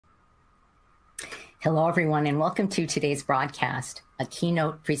Hello, everyone, and welcome to today's broadcast, a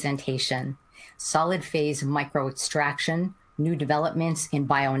keynote presentation, Solid Phase Microextraction, New Developments in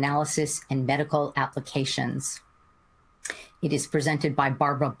Bioanalysis and Medical Applications. It is presented by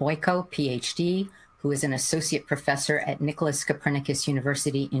Barbara Boyko, Ph.D., who is an associate professor at Nicholas Copernicus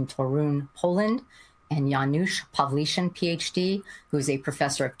University in Torun, Poland, and Janusz Pawliszyn, Ph.D., who is a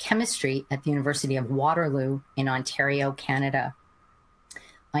professor of chemistry at the University of Waterloo in Ontario, Canada.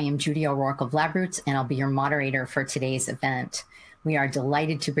 I am Judy O'Rourke of LabRoots, and I'll be your moderator for today's event. We are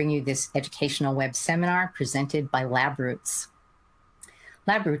delighted to bring you this educational web seminar presented by LabRoots.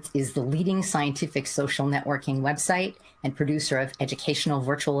 LabRoots is the leading scientific social networking website and producer of educational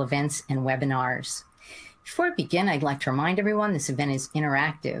virtual events and webinars. Before I begin, I'd like to remind everyone this event is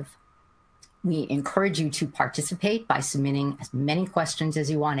interactive. We encourage you to participate by submitting as many questions as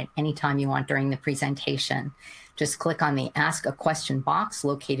you want at any time you want during the presentation. Just click on the Ask a Question box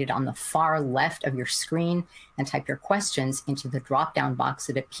located on the far left of your screen and type your questions into the drop-down box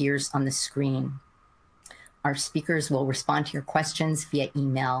that appears on the screen. Our speakers will respond to your questions via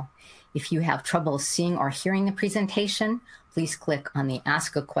email. If you have trouble seeing or hearing the presentation, please click on the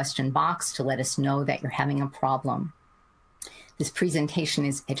Ask a Question box to let us know that you're having a problem. This presentation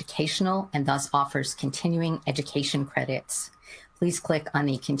is educational and thus offers continuing education credits. Please click on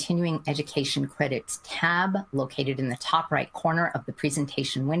the Continuing Education Credits tab located in the top right corner of the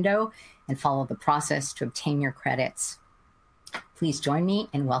presentation window and follow the process to obtain your credits. Please join me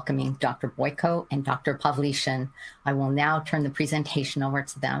in welcoming Dr. Boyko and Dr. Pawliszyn. I will now turn the presentation over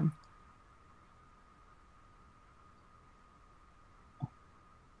to them.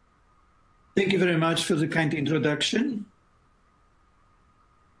 Thank you very much for the kind introduction.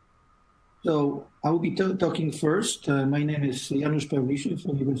 So I will be talking first. My name is Janusz Pawliszyn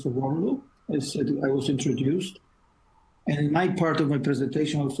from the University of Waterloo, as I was introduced. And in my part of my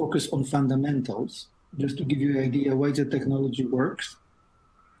presentation, I'll focus on fundamentals, just to give you an idea why the technology works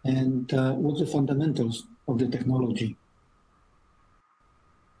and what the fundamentals of the technology.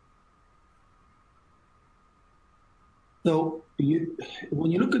 So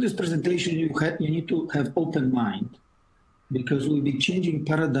when you look at this presentation, you need to have open mind, because we'll be changing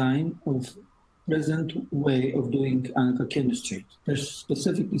paradigm of present way of doing analytical chemistry,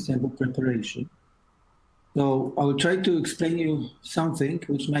 specifically sample preparation. So I will try to explain you something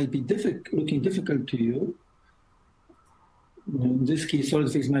which might be looking difficult to you. In this case,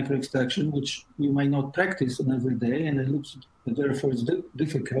 solid phase microextraction, which you might not practice on every day, and it looks therefore it's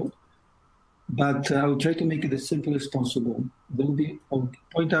difficult. But I will try to make it as simple as possible. I'll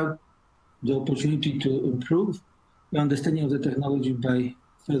point out the opportunity to improve the understanding of the technology by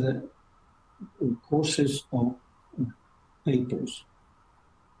further courses or papers.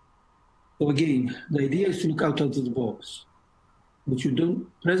 So again, the idea is to look out of the box, which you do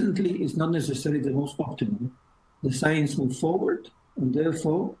presently is not necessarily the most optimal. The science moves forward, and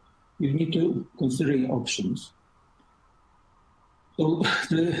therefore you need to consider your options. So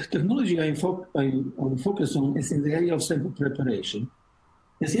the technology I focus on is in the area of sample preparation.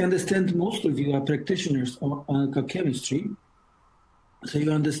 As I understand, most of you are practitioners of analytical chemistry, so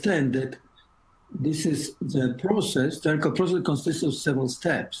you understand that this is the process. The analytical process consists of several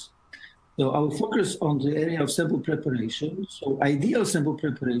steps. So I will focus on the area of sample preparation. So ideal sample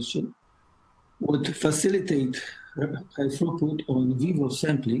preparation would facilitate high throughput or in vivo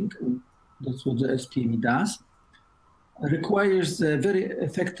sampling. That's what the SPME does. Requires a very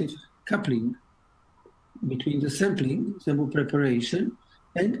effective coupling between the sample preparation,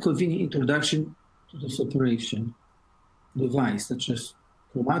 and convenient introduction to the separation device, such as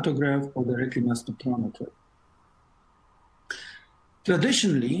chromatograph or directly mass spectrometer.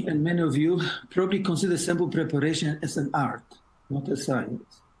 Traditionally, and many of you probably consider sample preparation as an art, not a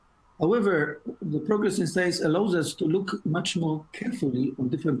science. However, the progress in science allows us to look much more carefully on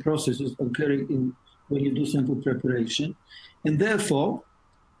different processes occurring when you do sample preparation, and therefore,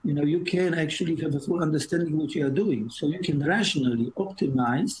 you can actually have a full understanding of what you are doing. So you can rationally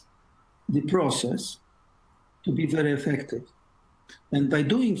optimize the process to be very effective. And by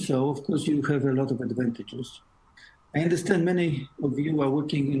doing so, of course, you have a lot of advantages. I understand many of you are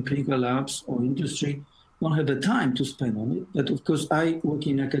working in clinical labs or industry, don't have the time to spend on it. But of course, I work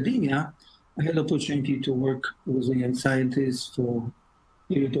in academia. I had the opportunity to work with a young scientist for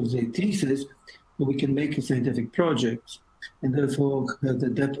a period of their thesis, so we can make a scientific project and therefore have the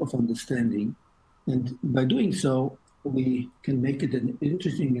depth of understanding. And by doing so, we can make it as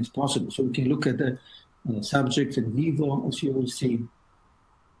interesting as possible. So we can look at the subjects in vivo, as you will see.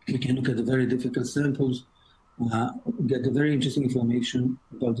 We can look at the very difficult samples, get the very interesting information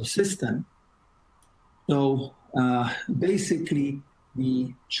about the system. So basically,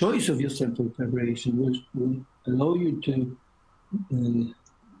 the choice of your sample preparation will allow you to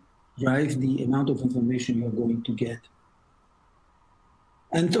drive the amount of information you're going to get.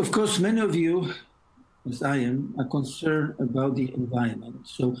 And of course, many of you, as I am, are concerned about the environment.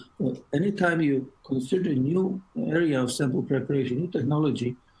 So anytime you consider a new area of sample preparation, new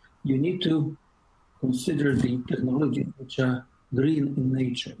technology, you need to consider the technologies which are green in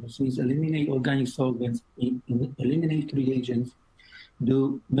nature. This means eliminate organic solvents, eliminate reagents,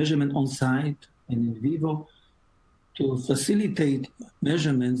 do measurement on site and in vivo to facilitate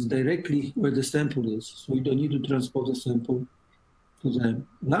measurements directly where the sample is. So you don't need to transport the sample to the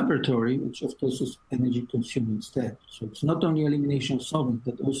laboratory, which of course is energy consuming step. So it's not only elimination of solvent,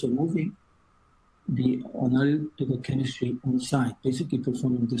 but also moving the analytical chemistry on site, basically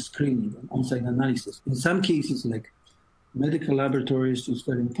performing the screening and on-site analysis. In some cases, like medical laboratories, is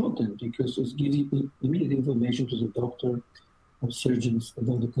very important because it gives you immediate information to the doctor or surgeons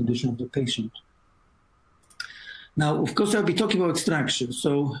about the condition of the patient. Now, of course, I'll be talking about extraction.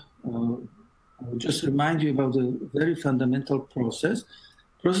 So I will just remind you about the very fundamental process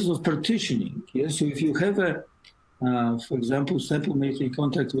of partitioning. Yes? So if you have a, for example, sample made in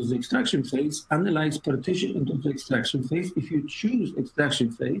contact with the extraction phase, analyze partition into the extraction phase. If you choose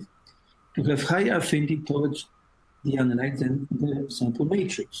extraction phase, you have higher affinity towards the analyte than the sample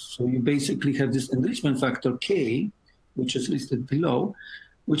matrix. So you basically have this enrichment factor K, which is listed below,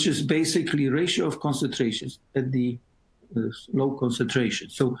 which is basically ratio of concentrations at the low concentration.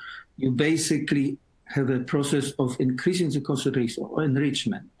 So you basically have a process of increasing the concentration or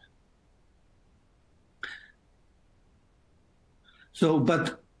enrichment. So,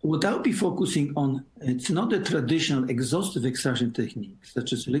 but what I'll be focusing on, it's not the traditional exhaustive extraction techniques,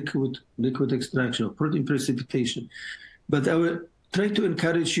 such as liquid extraction or protein precipitation, but I will try to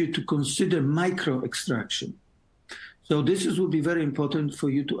encourage you to consider micro extraction. So this will be very important for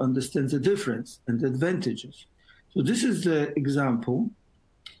you to understand the difference and the advantages. So this is the example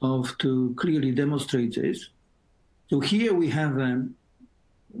to clearly demonstrate this. So here we have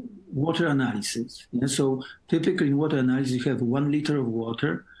water analysis. Yeah? So typically in water analysis, you have 1 liter of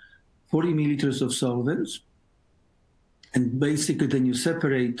water, 40 milliliters of solvents, and basically then you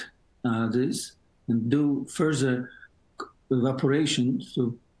separate this and do further evaporation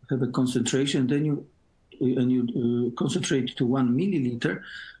to have a concentration. Then you concentrate to 1 milliliter,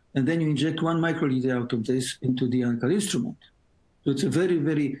 and then you inject 1 microliter out of this into the analytical instrument. So it's a very,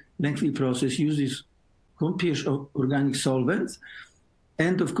 very lengthy process, uses complex organic solvents,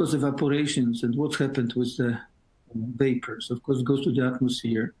 and of course evaporations and what's happened with the vapors, of course, goes to the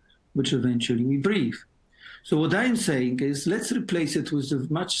atmosphere, which eventually we breathe. So what I'm saying is let's replace it with a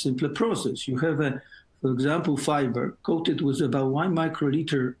much simpler process. You have for example, fiber coated with about 1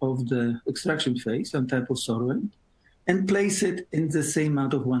 microliter of the extraction phase, some type of solvent, and place it in the same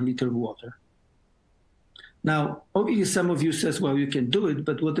amount of 1 liter of water. Now, obviously, some of you says, well, you can do it,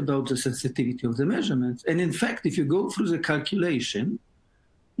 but what about the sensitivity of the measurements? And in fact, if you go through the calculation,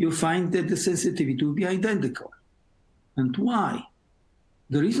 you find that the sensitivity will be identical. And why?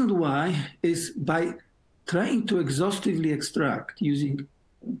 The reason why is by trying to exhaustively extract using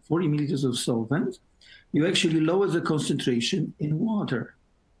 40 milliliters of solvent, you actually lower the concentration in water.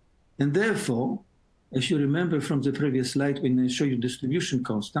 And therefore, as you remember from the previous slide when I showed you distribution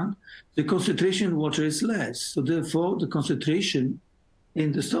constant, the concentration in water is less. So therefore, the concentration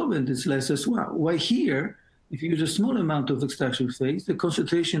in the solvent is less as well. While here, if you use a small amount of extraction phase, the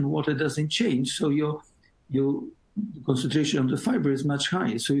concentration in water doesn't change. So the concentration of the fiber is much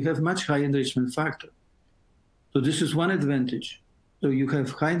higher. So you have much higher enrichment factor. So this is one advantage. So you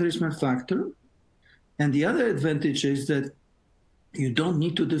have high enrichment factor. And the other advantage is that you don't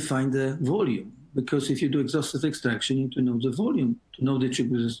need to define the volume, because if you do exhaustive extraction, you need to know the volume to know that you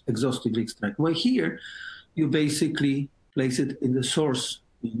will exhaustively extract. While here, you basically place it in the source.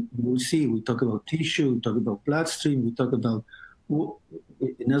 You will see, we talk about tissue, we talk about bloodstream, we talk about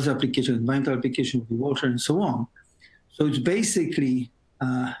another application, environmental application of the water, and so on. So it's basically,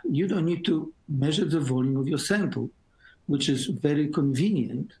 you don't need to measure the volume of your sample, which is very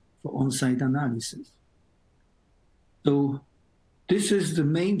convenient for on-site analysis. So this is the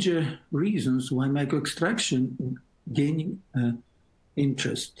major reasons why microextraction gaining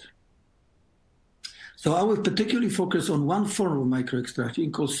interest. So I will particularly focus on one form of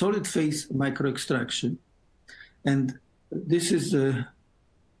microextraction called solid phase microextraction. And this is a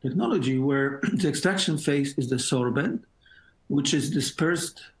technology where the extraction phase is the sorbent, which is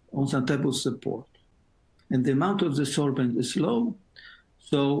dispersed on some type of support. And the amount of the sorbent is low.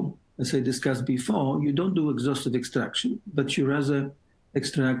 So as I discussed before, you don't do exhaustive extraction, but you rather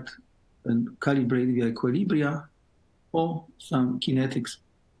extract and calibrate via equilibria or some kinetics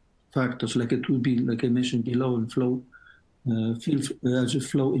factors, like it would be, like I mentioned below, in flow,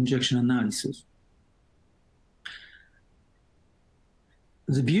 flow injection analysis.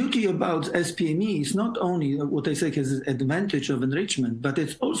 The beauty about SPME is not only what I say has an advantage of enrichment, but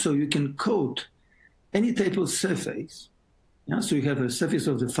it's also you can coat any type of surface. Yeah? So you have a surface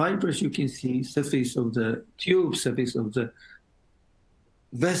of the fibers, you can see surface of the tube, surface of the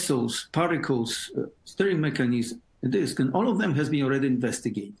vessels, particles, stirring mechanism, disc, and all of them has been already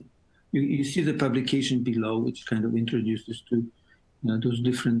investigated. You see the publication below, which kind of introduces to those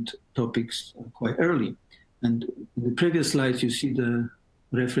different topics quite early. And in the previous slides, you see the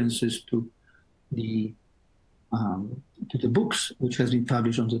references to the books which has been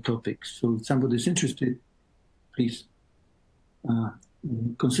published on the topic. So if somebody is interested, please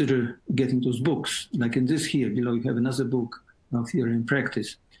consider getting those books. Like in this here below, you have another book of Theory and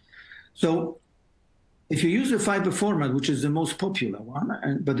Practice. So if you use the fiber format, which is the most popular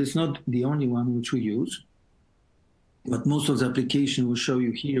one, but it's not the only one which we use, but most of the application we'll show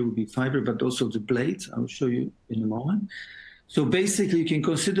you here will be fiber, but also the blades. I'll show you in a moment. So basically, you can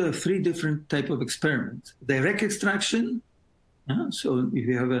consider 3 different types of experiments. Direct extraction. So if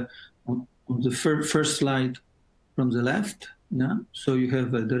you have on the first slide from the left, so you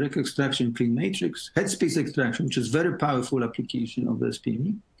have a direct extraction clean matrix, headspace extraction, which is very powerful application of the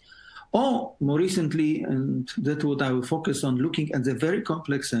SPME. Or more recently, and that's what I will focus on, looking at the very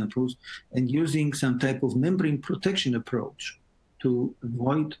complex samples and using some type of membrane protection approach to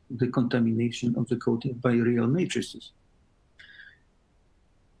avoid the contamination of the coating by real matrices.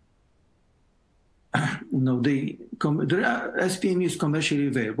 No, the SPME is commercially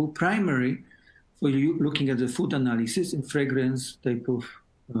available, primarily for you looking at the food analysis and fragrance type of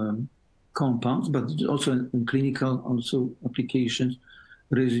compounds, but also in clinical applications,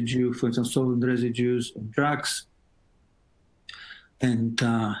 residue, for example, solvent residues and drugs, and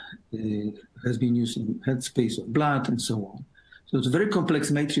has been used in headspace of blood and so on. So it's a very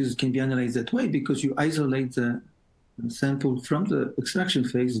complex matrix that can be analyzed that way because you isolate the sample from the extraction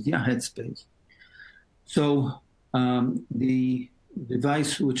phase via headspace. So the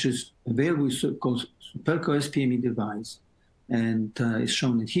device which is available is called Superco SPME device, and is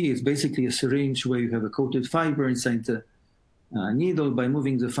shown here. It's basically a syringe where you have a coated fiber inside the needle. By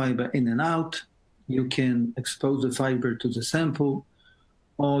moving the fiber in and out, you can expose the fiber to the sample,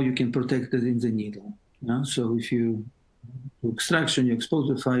 or you can protect it in the needle. So if you do extraction, you expose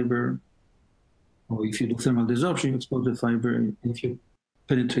the fiber, or if you do thermal desorption, you expose the fiber, and if you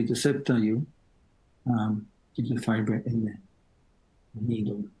penetrate the septa, you keep the fiber in the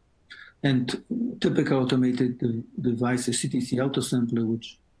needle. And typical automated device is CTC autosampler,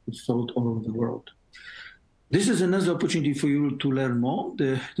 which is sold all over the world. This is another opportunity for you to learn more.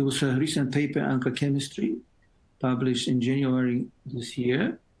 There was a recent paper on chemistry published in January this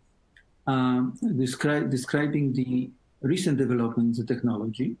year, describing the recent developments in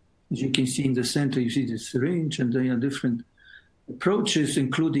technology. As you can see in the center, you see the syringe, and there are different approaches,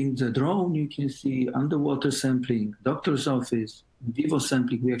 including the drone. You can see underwater sampling, doctor's office, in vivo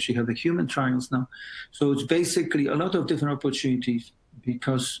sampling. We actually have the human trials now. So it's basically a lot of different opportunities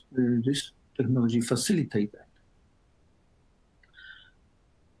because this technology facilitates that.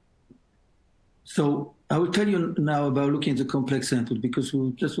 So I will tell you now about looking at the complex samples because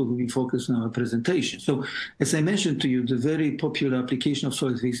that's what we focus on our presentation. So as I mentioned to you, the very popular application of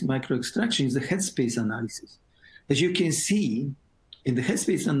solid phase microextraction is the headspace analysis. As you can see, in the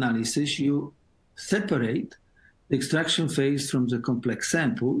headspace analysis, you separate the extraction phase from the complex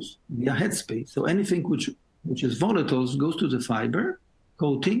samples via headspace. So anything which is volatile goes to the fiber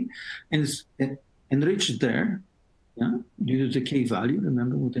coating and is enriched there, due to the K value.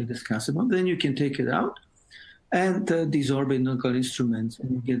 Remember what I discussed about. Then you can take it out and desorb in local instruments,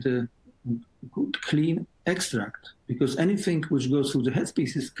 and you get a good clean extract, because anything which goes through the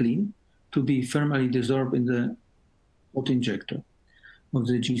headspace is clean to be thermally desorbed in the auto injector of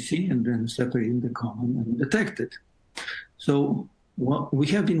the GC and then separate in the column and detect it. So we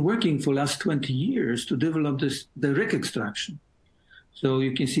have been working for the last 20 years to develop this direct extraction. So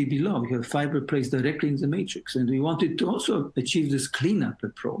you can see below, we have fiber placed directly in the matrix, and we wanted to also achieve this cleanup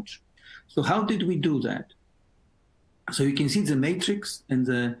approach. So how did we do that? So you can see the matrix and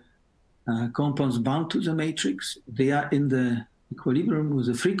the compounds bound to the matrix. They are in the equilibrium with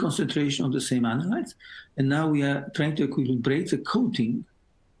the free concentration of the same analytes. And now we are trying to equilibrate the coating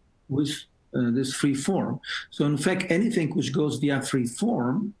with this free form. So in fact, anything which goes via free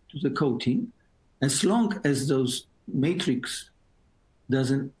form to the coating, as long as those matrix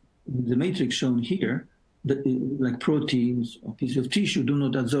the matrix shown here like proteins or pieces of tissue do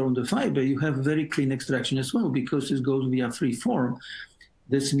not adsorb on the fiber, you have very clean extraction as well, because it goes via free form.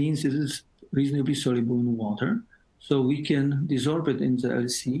 This means it is reasonably soluble in water. So we can desorb it in the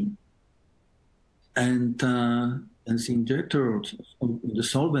LC and LC injector or the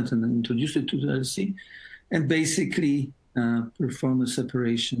solvent, and then introduce it to the LC, and basically perform the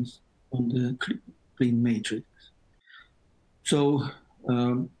separations on the clean matrix. So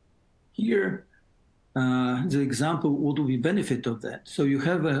here, the example, what will be benefit of that? So you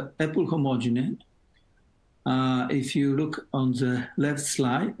have a apple homogenate. If you look on the left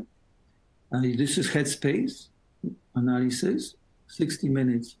slide, this is headspace analysis, 60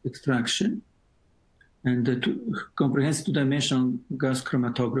 minutes extraction, and the comprehensive two-dimensional gas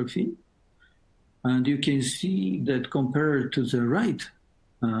chromatography. And you can see that compared to the right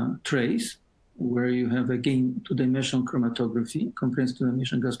trace, where you have again two-dimensional chromatography, comprehensive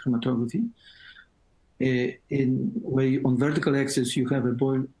two-dimensional gas chromatography, on vertical axis you have a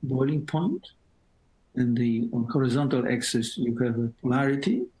boiling point, and on horizontal axis you have a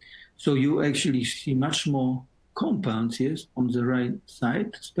polarity. So you actually see much more compounds, yes, on the right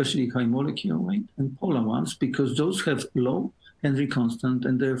side, especially high molecular weight and polar ones, because those have low Henry constant,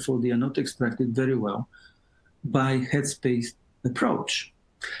 and therefore they are not extracted very well by headspace approach.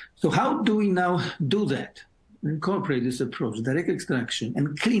 So how do we now do that? Incorporate this approach, direct extraction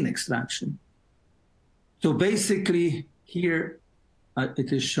and clean extraction. So basically here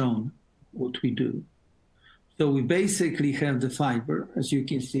it is shown what we do. So we basically have the fiber, as you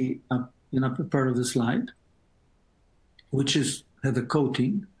can see up in upper part of the slide, which have a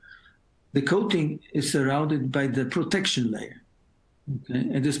coating. The coating is surrounded by the protection layer. Okay?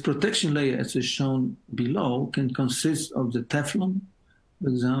 And this protection layer, as is shown below, can consist of the Teflon, for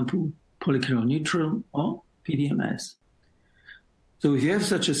example, polychloroneutral, or PDMS. So if you have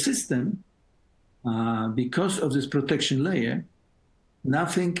such a system, because of this protection layer,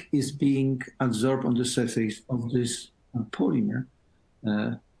 nothing is being adsorbed on the surface of this polymer.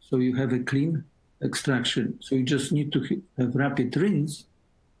 So you have a clean extraction. So you just need to have rapid rinse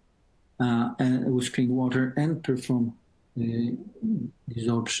with clean water and perform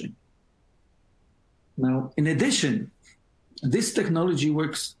desorption. Now, in addition, this technology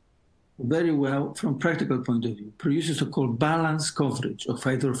works very well from practical point of view, produces so-called balanced coverage of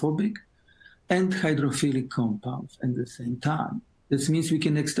hydrophobic and hydrophilic compounds at the same time. This means we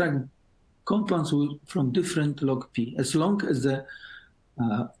can extract compounds from different log P, as long as the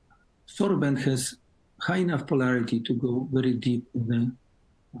sorbent has high enough polarity to go very deep in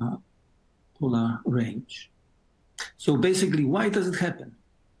the polar range. So basically, why does it happen?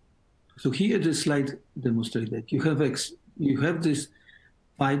 So here the slide demonstrates that. You have this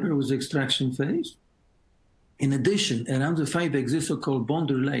fiber with extraction phase. In addition, around the fiber exists so-called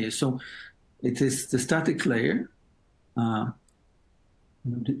boundary layer. So it is the static layer.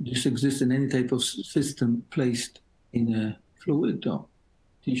 This exists in any type of system placed in a fluid or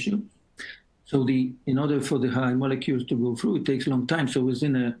tissue. So in order for the high molecules to go through, it takes a long time. So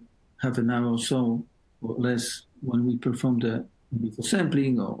within a half an hour or so, or less, when we perform the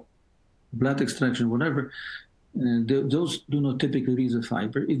sampling or blood extraction, whatever, those do not typically reach the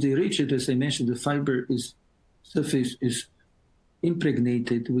fiber. If they reach it, as I mentioned, the fiber surface is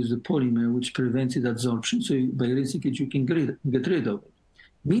impregnated with the polymer, which prevents its adsorption. So by rinsing it, you can get rid of it.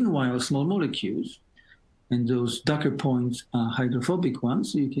 Meanwhile, small molecules, and those darker points are hydrophobic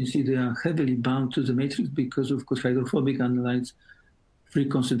ones. So you can see they are heavily bound to the matrix because, of course, hydrophobic analytes free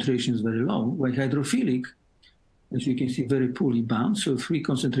concentration is very low, while hydrophilic, as you can see, very poorly bound. So free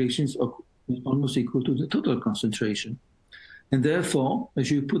concentrations are almost equal to the total concentration. And therefore, as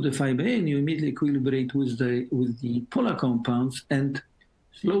you put the fiber in, you immediately equilibrate with the polar compounds and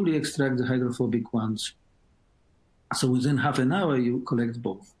slowly extract the hydrophobic ones. So within half an hour, you collect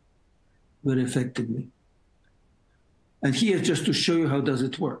both very effectively. And here, just to show you how does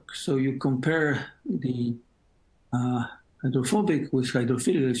it work. So you compare the hydrophobic with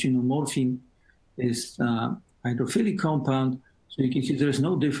hydrophilic. As you know, morphine is hydrophilic compound. So you can see there is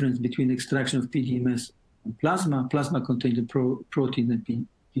no difference between extraction of PDMS and plasma. Plasma contains the protein and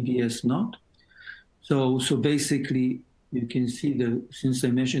PDS not. So basically, you can see that since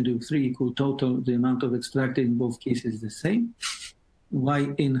I mentioned the 3 equal total, the amount of extracted in both cases is the same. Why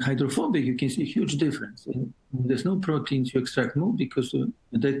in hydrophobic, you can see a huge difference. When there's no proteins, you extract more because in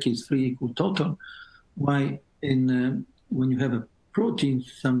that case, 3 equal total. Why when you have a protein,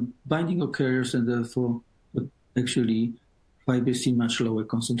 some binding occurs, and therefore actually fibers see much lower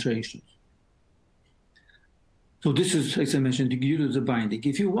concentrations. So this is, as I mentioned, due to the binding.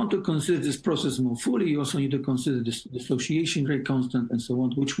 If you want to consider this process more fully, you also need to consider this dissociation rate constant and so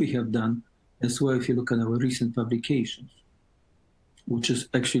on, which we have done as well if you look at our recent publications, which is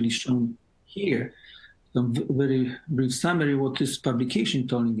actually shown here. Some very brief summary what this publication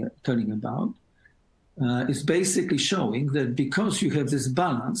telling about. Is basically showing that because you have this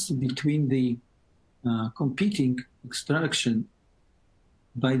balance between the competing extraction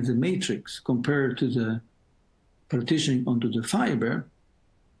by the matrix compared to the partitioning onto the fiber,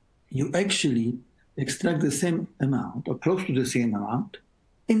 you actually extract the same amount or close to the same amount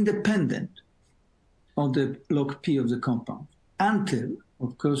independent of the log P of the compound until,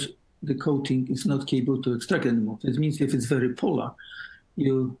 of course, the coating is not capable to extract anymore. That means if it's very polar,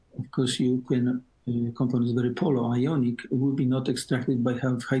 you can compound is very polar, ionic, it will be not extracted by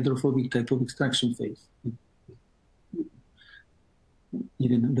hydrophobic type of extraction phase,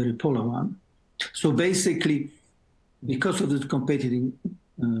 even a very polar one. So basically, because of this competing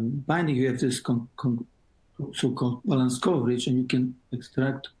binding, you have this so-called balance coverage, and you can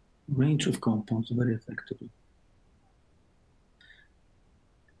extract a range of compounds very effectively.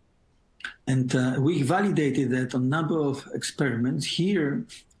 And we validated that on a number of experiments. Here,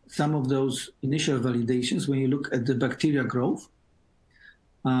 some of those initial validations, when you look at the bacteria growth,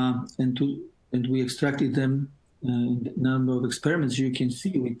 and we extracted them in a number of experiments, you can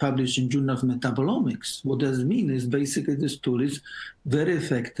see we published in Journal of Metabolomics. What does it mean is basically this tool is very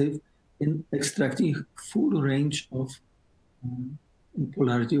effective in extracting full range of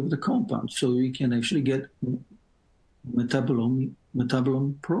polarity of the compound. So we can actually get metabolome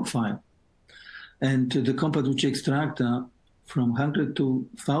profile. And the compound which extract from 100 to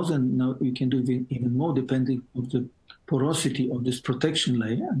 1,000, now you can do even more depending on the porosity of this protection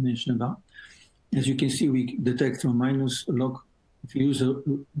layer I mentioned about. As you can see, we detect from minus log, if you use a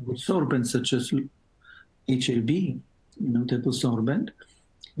sorbent such as HLB, type of sorbent,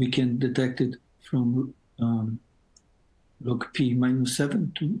 we can detect it from log P minus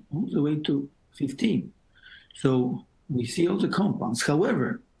 7 to all the way to 15. So we see all the compounds.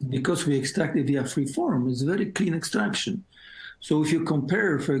 However, because we extract it via free form, it's very clean extraction. So if you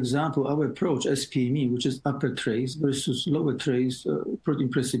compare, for example, our approach, SPME, which is upper trace versus lower trace protein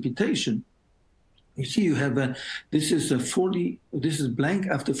precipitation, you see you have this is blank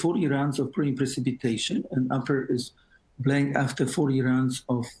after 40 rounds of protein precipitation, and upper is blank after 40 rounds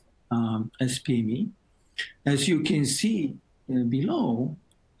of SPME. As you can see below,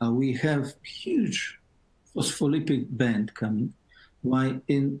 we have huge phospholipid band coming, while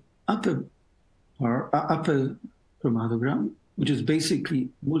in upper chromatogram, which is basically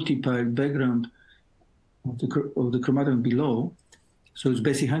multiplied background of the chromatogram below, so it's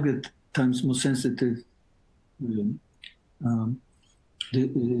basically 100 times more sensitive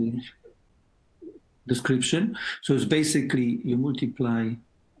description. So it's basically you multiply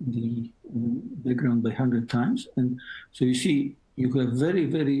the background by 100 times, and so you see you have very,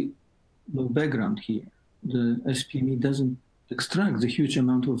 very low background here. The SPME doesn't extract the huge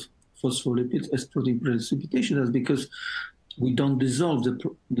amount of phospholipids as protein precipitation does, because we don't dissolve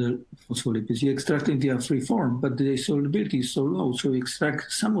the phospholipids. You extract them via free form, but the solubility is so low, so we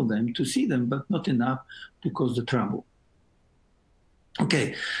extract some of them to see them, but not enough to cause the trouble.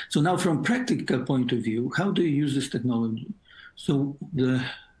 Okay, so now from practical point of view, how do you use this technology? So the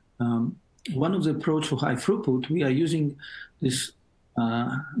one of the approach for high throughput, we are using this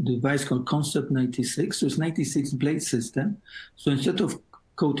device called Concept 96. So it's 96 blade system. So instead of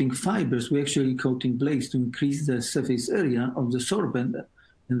coating fibers, we're actually coating blades to increase the surface area of the sorbent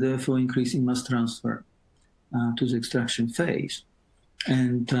and therefore increasing mass transfer to the extraction phase.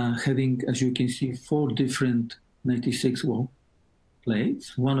 And having, as you can see, 4 different 96 wall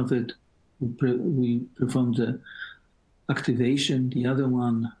plates. One of it, we perform the activation, the other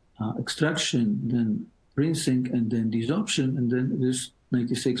one extraction, then rinsing, and then desorption, and then this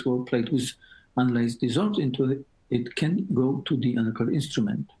 96 wall plate with analyzed dissolved into it. It can go to the analytical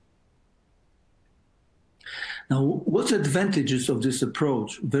instrument. Now, what's the advantages of this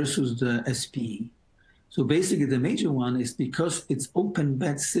approach versus the SPE? So basically, the major one is because it's open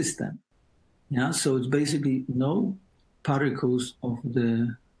bed system. Yeah, so it's basically no particles of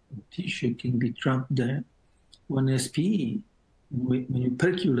the tissue can be trapped there. When SPE, when you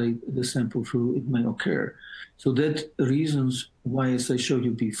percolate the sample through, it may occur. So that reasons why, as I showed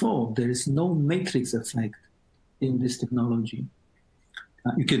you before, there is no matrix effect in this technology.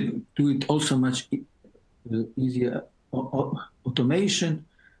 You can do it also much easier automation,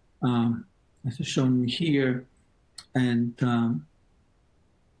 as shown here, and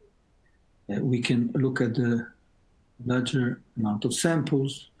we can look at the larger amount of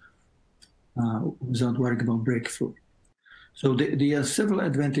samples without worrying about breakthrough. So there are several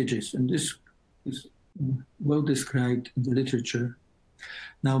advantages, and this is well described in the literature.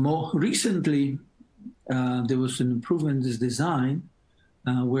 Now, more recently, there was an improvement in this design,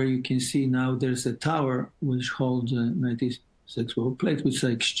 where you can see now there's a tower which holds 96 well plates, which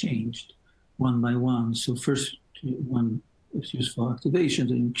are exchanged one by one. So first one is used for activation,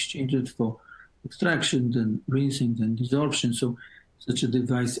 then you exchange it for extraction, then rinsing, then desorption. So such a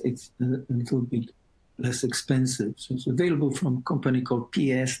device, it's a little bit less expensive. So it's available from a company called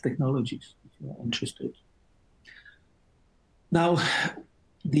PS Technologies, if you're interested. Now,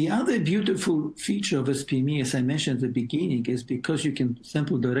 the other beautiful feature of SPME, as I mentioned at the beginning, is because you can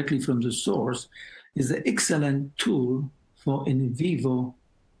sample directly from the source, is an excellent tool for in vivo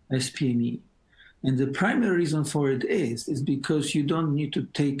SPME. And the primary reason for it is because you don't need to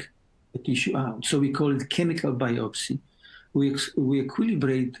take a tissue out. So we call it chemical biopsy. We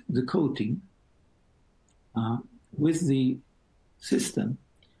equilibrate the coating with the system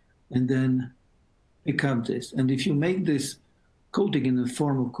and then pick up this. And if you make this coating in the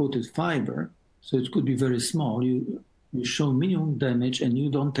form of coated fiber, so it could be very small, you show minimum damage and you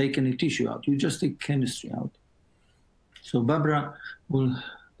don't take any tissue out. You just take chemistry out. So Barbara will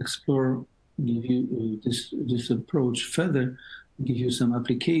explore, give you this approach further, give you some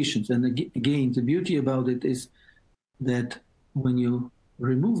applications. And again, the beauty about it is that when you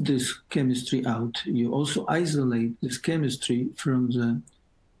remove this chemistry out, you also isolate this chemistry from the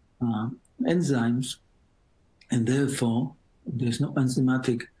enzymes, and therefore there's no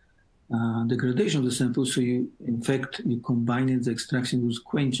enzymatic degradation of the sample. So you combine it, the extraction with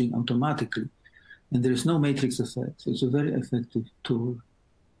quenching automatically, and there's no matrix effect. So it's a very effective tool.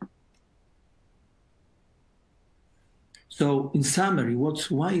 So in summary,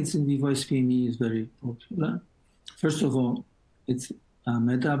 why it's in vivo SPME is very popular. First of all, it's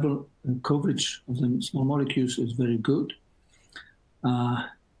metabolic coverage of the small molecules is very good.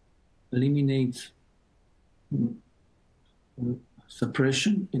 Eliminates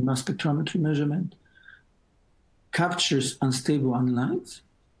suppression in mass spectrometry measurement. Captures unstable analytes,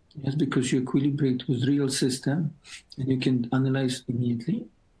 yes, because you equilibrate with real system and you can analyze immediately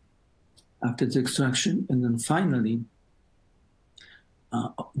after the extraction. And then finally,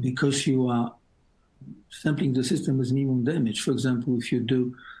 because you are sampling the system with minimum damage. For example, if you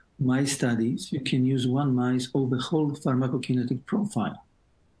do mice studies, you can use one mouse over the whole pharmacokinetic profile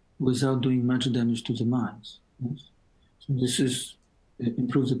without doing much damage to the mice. Yes? So this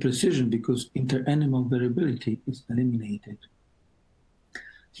improves the precision because inter-animal variability is eliminated.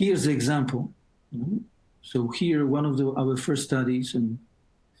 Here's the example. So here, one of our first studies, and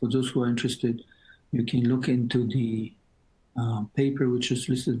for those who are interested, you can look into the paper which is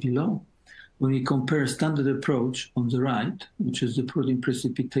listed below. When we compare standard approach on the right, which is the protein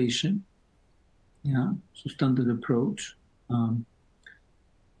precipitation, so standard approach,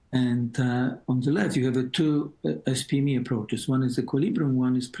 and on the left you have two SPME approaches. One is equilibrium,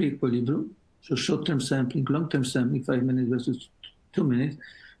 one is pre-equilibrium, so short-term sampling, long-term sampling, 5 minutes versus 2 minutes,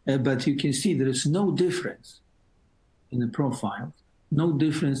 but you can see there is no difference in the profile, no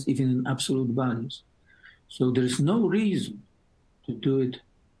difference even in absolute values. So there is no reason to do it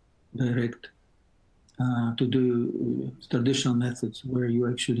direct, to do traditional methods where you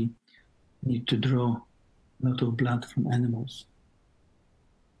actually need to draw a lot of blood from animals.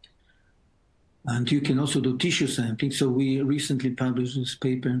 And you can also do tissue sampling. So we recently published this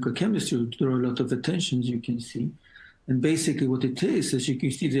paper in chemistry, which draw a lot of attention, as you can see. And basically what it is, as you can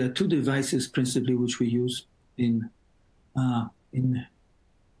see, there are two devices principally which we use in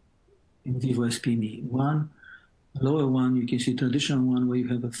vivo SPME. One, the lower one, you can see traditional one where you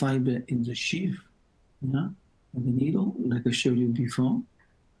have a fiber in the sheath, in the needle, like I showed you before.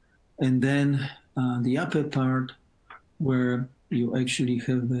 And then the upper part where you actually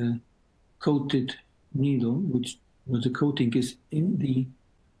have a coated needle, where the coating is in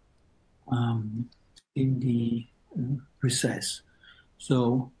the recess.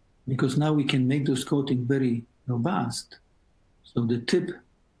 So, because now we can make those coating very robust, so the tip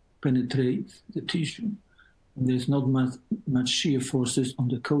penetrates the tissue, and there's not much shear forces on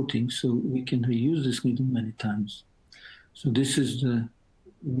the coating, so we can reuse this needle many times. So this is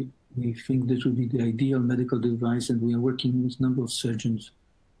we think this would be the ideal medical device, and we are working with a number of surgeons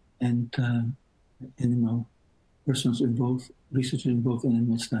and animal persons involved, researchers involved in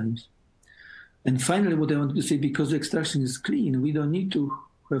animal studies. And finally, what I wanted to say, because the extraction is clean, we don't need to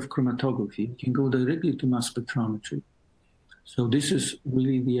have chromatography. We can go directly to mass spectrometry. So this is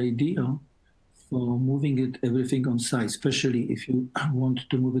really the ideal for moving everything on site, especially if you want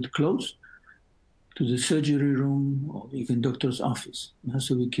to move it close to the surgery room or even doctor's office.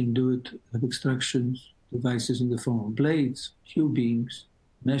 So we can do it, have extractions, devices in the form of blades, tubings,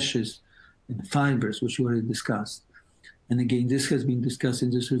 meshes, and fibers, which we already discussed. And again, this has been discussed in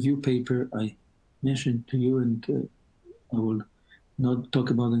this review paper I mentioned to you, and I will not talk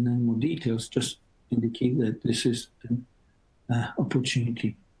about it in any more details, just indicate that this is an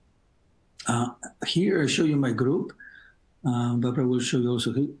opportunity. Here I show you my group. Barbara will show you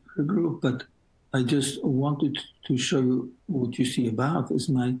also her group, but I just wanted to show you what you see above is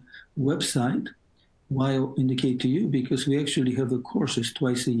my website. Why I'll indicate to you, because we actually have the courses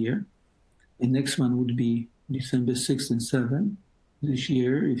twice a year. The next one would be December 6th and 7th this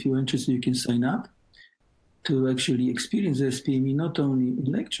year. If you're interested, you can sign up to actually experience the SPME not only in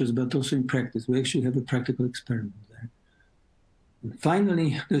lectures, but also in practice. We actually have a practical experiment there. And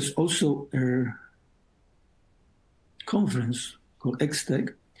finally, there's also a conference called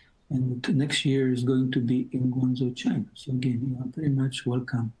XTech, and next year is going to be in Guangzhou, China. So again, you are very much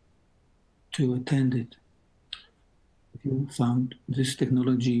welcome to attend it if you found this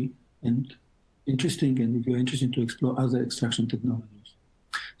technology and interesting, and if you're interested to explore other extraction technologies.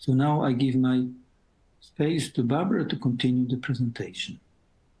 So now I give my space to Barbara to continue the presentation.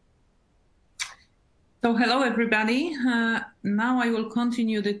 So hello, everybody. Now I will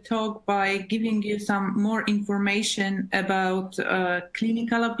continue the talk by giving you some more information about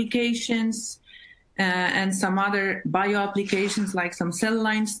clinical applications and some other bio applications like some cell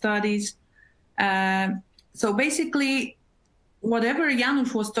line studies. So basically, whatever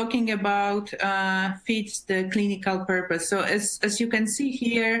Janusz was talking about fits the clinical purpose. So as you can see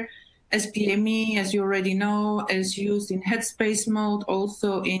here, SPME, as you already know, is used in headspace mode,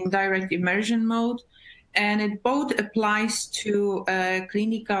 also in direct immersion mode. And it both applies to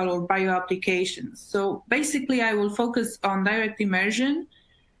clinical or bio applications. So basically, I will focus on direct immersion.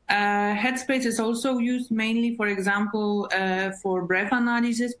 Headspace is also used mainly, for example, for breath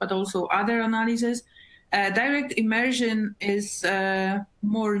analysis, but also other analysis. Direct immersion is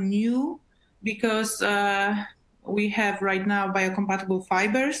more new because we have right now biocompatible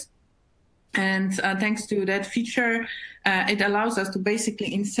fibers. And thanks to that feature, it allows us to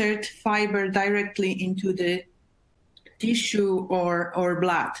basically insert fiber directly into the tissue or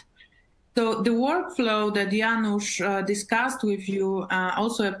blood. So the workflow that Janusz discussed with you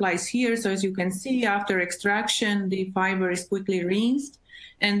also applies here. So as you can see, after extraction, the fiber is quickly rinsed,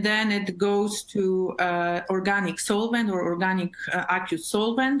 and then it goes to organic solvent or organic aqueous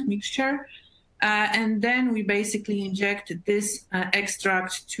solvent mixture. And then we basically inject this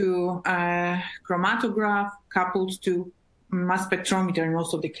extract to chromatograph coupled to mass spectrometer in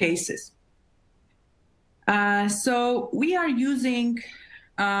most of the cases. So we are using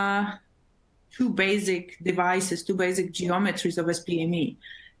two basic devices, two basic geometries of SPME.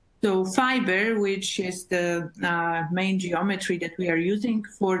 So fiber, which is the main geometry that we are using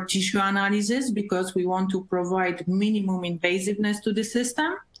for tissue analysis because we want to provide minimum invasiveness to the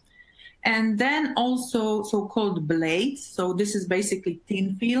system. And then also so-called blades. So this is basically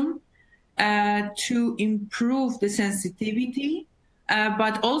thin film to improve the sensitivity.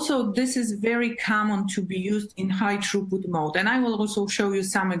 But also this is very common to be used in high throughput mode. And I will also show you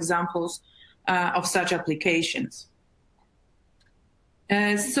some examples of such applications.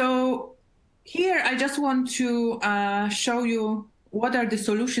 So here I just want to show you what are the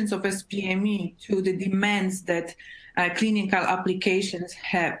solutions of SPME to the demands that clinical applications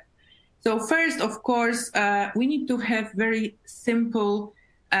have. So first, of course, we need to have very simple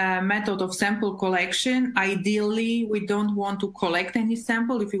method of sample collection. Ideally, we don't want to collect any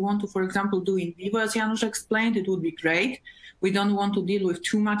sample. If we want to, for example, do in vivo, as Janusz explained, it would be great. We don't want to deal with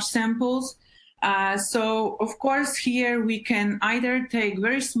too much samples. So, of course, here we can either take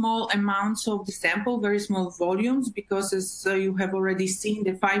very small amounts of the sample, very small volumes, because as you have already seen,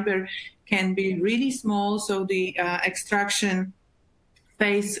 the fiber can be really small, so the extraction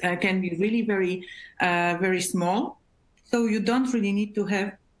phase can be really very small. So you don't really need to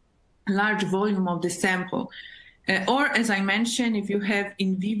have a large volume of the sample. Or, as I mentioned, if you have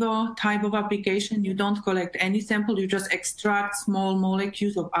in vivo type of application, you don't collect any sample, you just extract small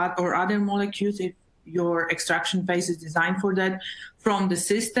molecules or other molecules if your extraction phase is designed for that from the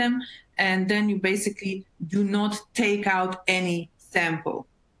system, and then you basically do not take out any sample.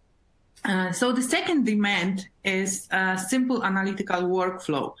 So the second demand is a simple analytical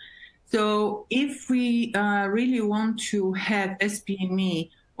workflow. So if we really want to have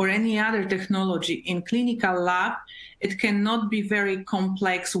SPME or any other technology in clinical lab, it cannot be very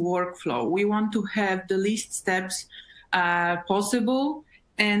complex workflow. We want to have the least steps possible.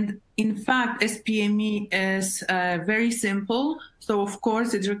 And in fact, SPME is very simple. So of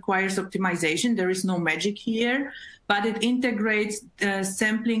course it requires optimization. There is no magic here, but it integrates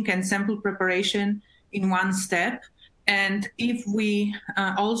sampling and sample preparation in one step. And if we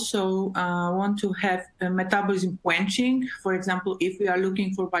also want to have metabolism quenching, for example, if we are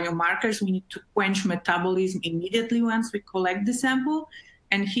looking for biomarkers, we need to quench metabolism immediately once we collect the sample.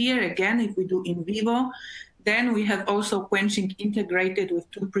 And here again, if we do in vivo, then we have also quenching integrated with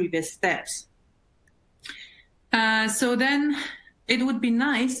 2 previous steps. So then it would be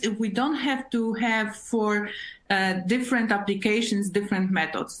nice if we don't have to have for different applications, different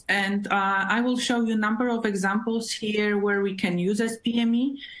methods. And I will show you a number of examples here where we can use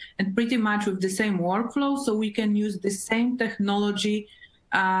SPME and pretty much with the same workflow. So we can use the same technology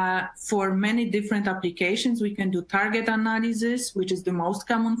for many different applications. We can do target analysis, which is the most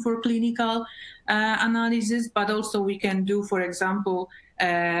common for clinical analysis, but also we can do, for example,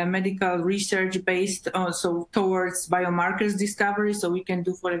 medical research based also towards biomarkers discovery. So we can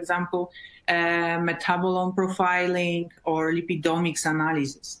do, for example, metabolome profiling or lipidomics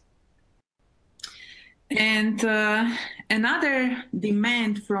analysis. And another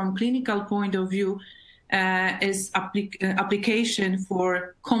demand from clinical point of view is application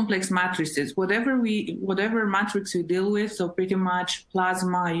for complex matrices. Whatever matrix we deal with, so pretty much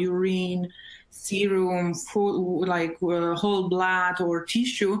plasma, urine, serum, whole blood or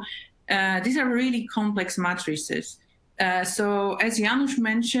tissue, these are really complex matrices. So as Janusz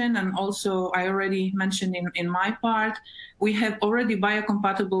mentioned, and also I already mentioned in my part, we have already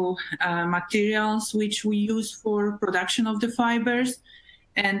biocompatible materials which we use for production of the fibers.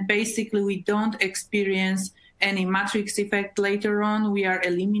 And basically we don't experience any matrix effect later on. We are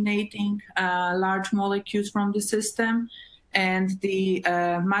eliminating large molecules from the system, and the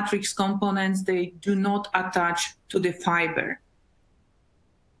matrix components, they do not attach to the fiber.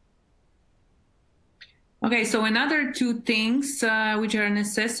 Okay, so another 2 things which are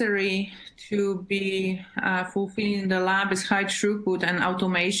necessary to be fulfilled in the lab is high throughput and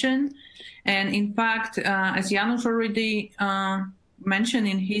automation. And in fact, as Janusz already mentioned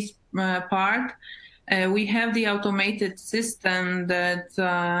in his part, we have the automated system that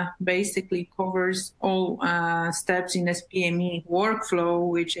basically covers all steps in SPME workflow,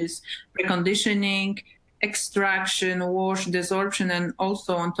 which is preconditioning, extraction, wash, desorption, and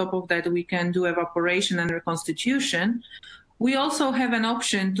also on top of that, we can do evaporation and reconstitution. We also have an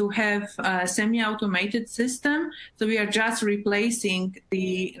option to have a semi-automated system. So we are just replacing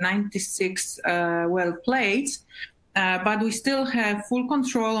the 96 well plates, but we still have full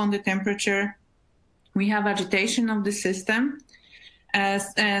control on the temperature. We have agitation of the system,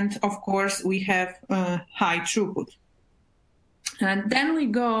 and of course, we have high throughput. And then we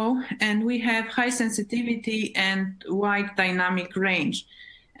go and we have high sensitivity and wide dynamic range.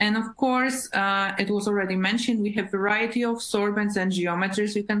 And of course, it was already mentioned, we have a variety of sorbents and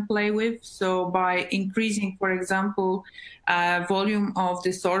geometries we can play with. So by increasing, for example, volume of the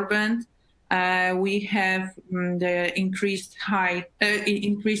sorbent, we have the increased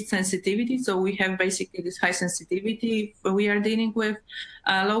sensitivity. So we have basically this high sensitivity. We are dealing with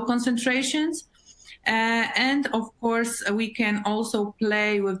low concentrations. And of course, we can also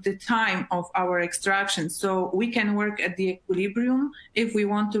play with the time of our extraction. So we can work at the equilibrium if we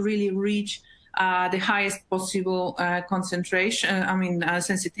want to really reach the highest possible concentration,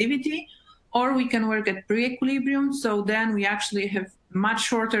 sensitivity, or we can work at pre-equilibrium. So then we actually have much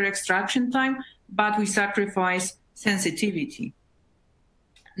shorter extraction time, but we sacrifice sensitivity.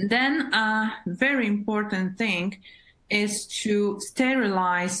 Then a very important thing is to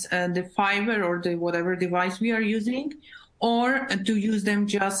sterilize the fiber or the whatever device we are using, or to use them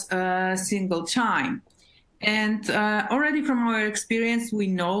just a single time. And already from our experience, we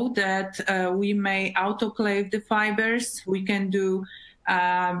know that we may autoclave the fibers. We can do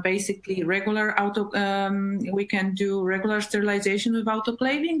basically we can do regular sterilization with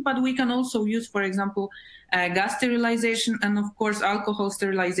autoclaving, but we can also use, for example, gas sterilization and of course alcohol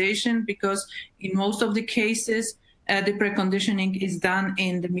sterilization, because in most of the cases, the preconditioning is done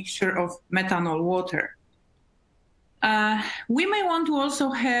in the mixture of methanol water. We may want to also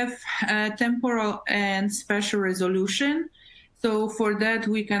have temporal and spatial resolution. So for that,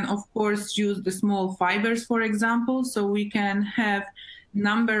 we can, of course, use the small fibers, for example. So we can have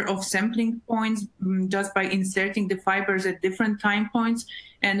number of sampling points just by inserting the fibers at different time points.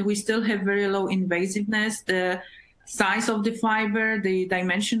 And we still have very low invasiveness. The size of the fiber, the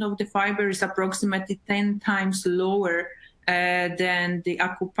dimension of the fiber is approximately 10 times lower than the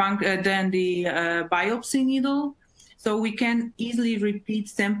biopsy needle. So we can easily repeat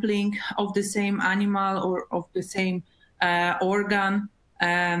sampling of the same animal or of the same organ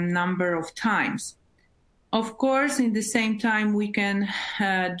number of times. Of course, in the same time, we can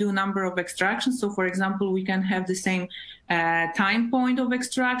do number of extractions. So for example, we can have the same time point of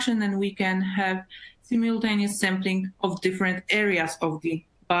extraction, and we can have simultaneous sampling of different areas of the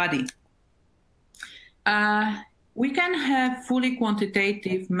body. We can have fully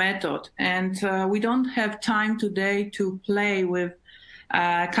quantitative method, and we don't have time today to play with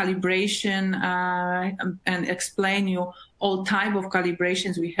calibration and explain you all type of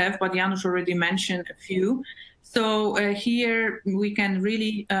calibrations we have, but Janusz already mentioned a few. So here we can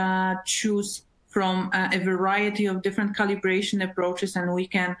really choose from a variety of different calibration approaches, and we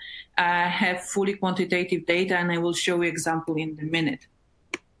can have fully quantitative data, and I will show you example in a minute.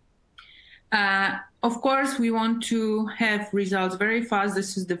 Of course, we want to have results very fast.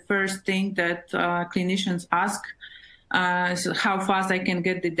 This is the first thing that clinicians ask. So how fast I can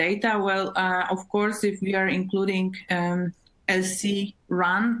get the data? Well, of course, if we are including LC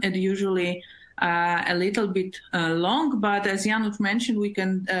run, it usually a little bit long, but as Janusz mentioned, we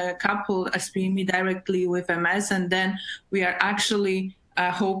can couple SPME directly with MS, and then we are actually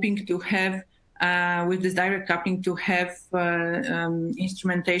hoping to have, with this direct coupling, to have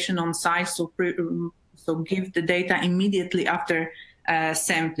instrumentation on site, so give the data immediately after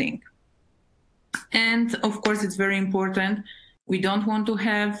sampling. And of course, it's very important. We don't want to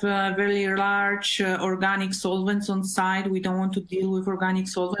have very large organic solvents on site. We don't want to deal with organic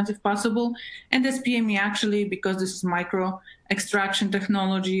solvents if possible. And SPME actually, because this is micro extraction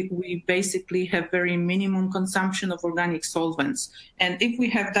technology, we basically have very minimum consumption of organic solvents. And if we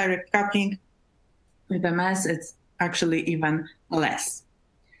have direct coupling with MS, it's actually even less.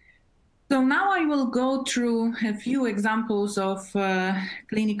 So now I will go through a few examples of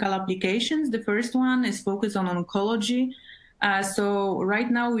clinical applications. The first one is focused on oncology. So right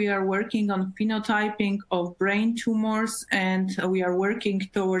now we are working on phenotyping of brain tumors, and we are working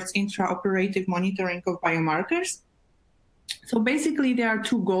towards intraoperative monitoring of biomarkers. So basically there are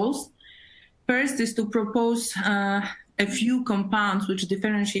two goals. First is to propose a few compounds which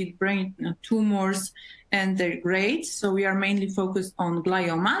differentiate brain tumors and their grades. So we are mainly focused on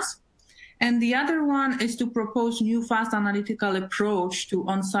gliomas. And the other one is to propose new fast analytical approach to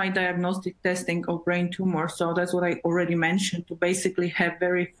on-site diagnostic testing of brain tumors. So that's what I already mentioned, to basically have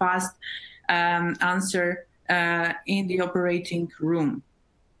very fast answer in the operating room.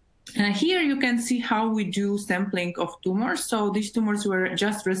 Here you can see how we do sampling of tumors. So these tumors were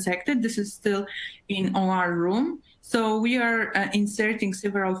just resected. This is still in OR room. So we are inserting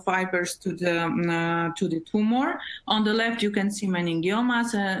several fibers to the tumor. On the left, you can see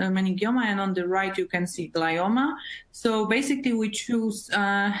meningioma, and on the right, you can see glioma. So basically, we choose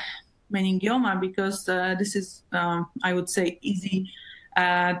meningioma because this is, I would say, easy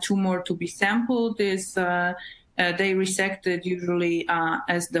tumor to be sampled. They resected usually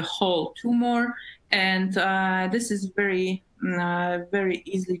as the whole tumor, and this is very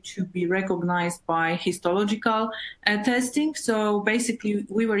easily to be recognized by histological testing. So basically,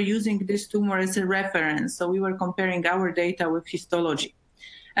 we were using this tumor as a reference. So we were comparing our data with histology.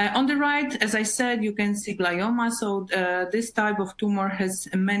 On the right, as I said, you can see glioma. So this type of tumor has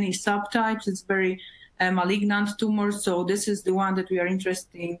many subtypes. It's very malignant tumor. So this is the one that we are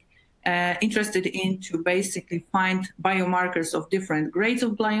interested in to basically find biomarkers of different grades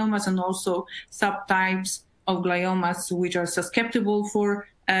of gliomas and also subtypes of gliomas which are susceptible for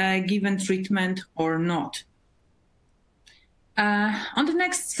given treatment or not. On the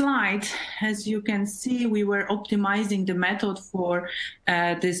next slide, as you can see, we were optimizing the method for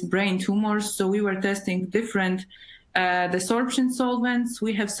this brain tumors. So we were testing different desorption solvents.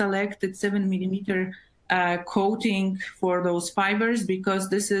 We have selected 7 millimeter coating for those fibers because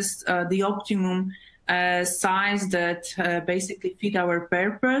this is the optimum size that basically fit our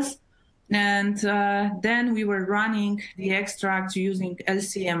purpose. And then we were running the extracts using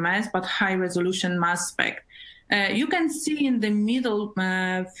LC-MS, but high resolution mass spec. You can see in the middle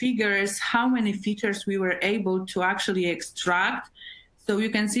figures how many features we were able to actually extract. So you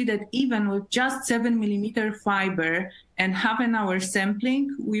can see that even with just 7 millimeter fiber and half an hour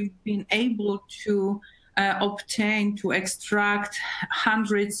sampling, we've been able to extract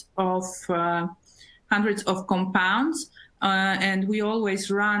hundreds of compounds. And we always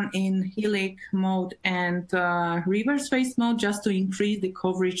run in helic mode and reverse phase mode just to increase the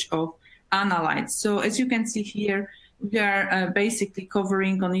coverage of analytes. So as you can see here, we are basically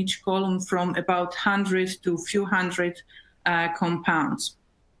covering on each column from about 100 to a few hundred compounds.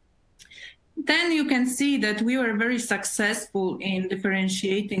 Then you can see that we were very successful in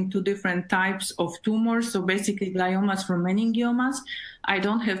differentiating two different types of tumors, so basically gliomas from meningiomas. I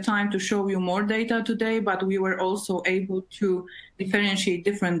don't have time to show you more data today, but we were also able to differentiate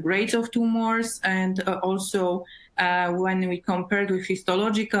different grades of tumors, and also when we compared with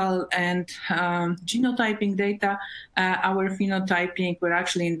histological and genotyping data, our phenotyping were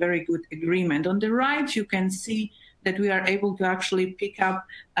actually in very good agreement. On the right, you can see that we are able to actually pick up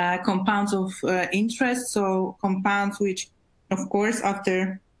compounds of interest, so compounds which, of course,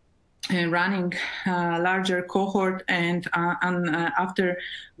 after running a larger cohort and after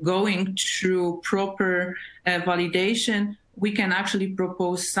going through proper validation, we can actually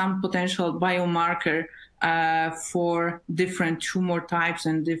propose some potential biomarker for different tumor types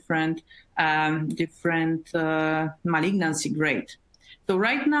and different malignancy grade. So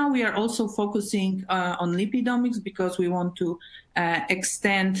right now we are also focusing on lipidomics because we want to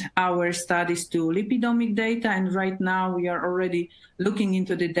extend our studies to lipidomic data. And right now we are already looking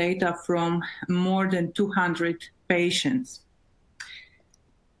into the data from more than 200 patients.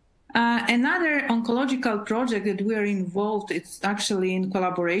 Another oncological project that we are involved, it's actually in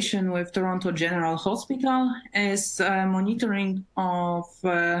collaboration with Toronto General Hospital, is monitoring of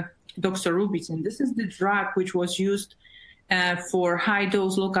doxorubicin. This is the drug which was used for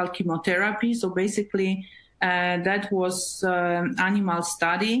high-dose local chemotherapy. So basically, that was animal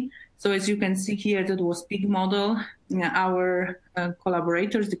study. So as you can see here, that was pig model. Our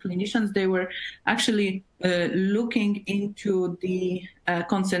collaborators, the clinicians, they were actually looking into the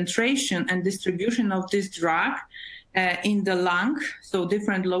concentration and distribution of this drug in the lung, so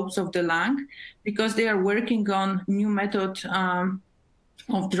different lobes of the lung, because they are working on new method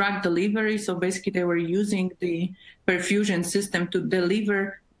of drug delivery. So basically they were using the perfusion system to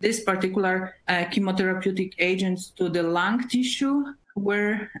deliver this particular chemotherapeutic agents to the lung tissue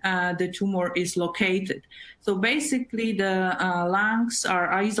where the tumor is located. So basically the lungs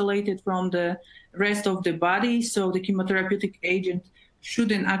are isolated from the rest of the body, so the chemotherapeutic agent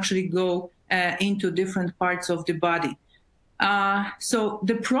shouldn't actually go into different parts of the body. So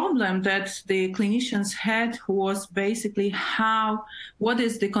the problem that the clinicians had was basically what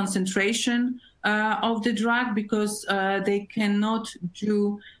is the concentration of the drug, because they cannot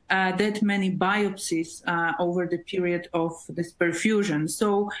do that many biopsies over the period of this perfusion.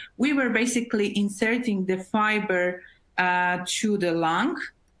 So we were basically inserting the fiber to the lung,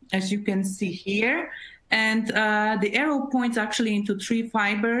 as you can see here. And the arrow points actually into 3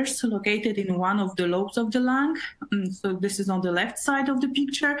 fibers located in one of the lobes of the lung. So this is on the left side of the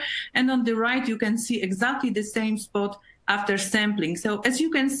picture. And on the right, you can see exactly the same spot after sampling. So as you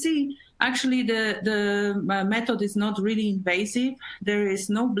can see, actually the method is not really invasive. There is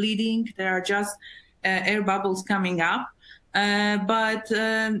no bleeding. There are just air bubbles coming up. But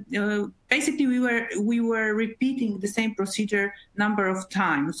basically we were repeating the same procedure number of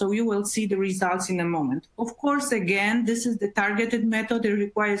times. So you will see the results in a moment. Of course, again, this is the targeted method. It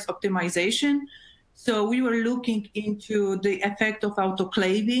requires optimization. So we were looking into the effect of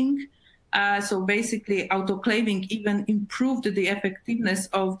autoclaving. So basically autoclaving even improved the effectiveness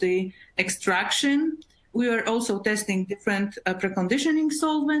of the extraction. We were also testing different preconditioning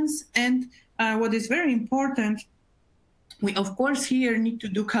solvents. And what is very important, we, of course, here need to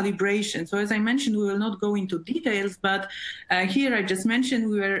do calibration. So as I mentioned, we will not go into details, but here I just mentioned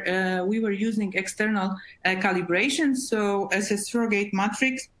we were using external calibration. So as a surrogate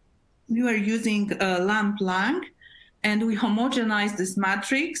matrix, we were using LAMP-LANG, and we homogenized this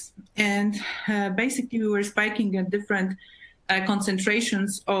matrix. And basically, we were spiking at different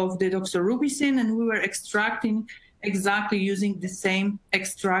concentrations of the doxorubicin, and we were extracting exactly using the same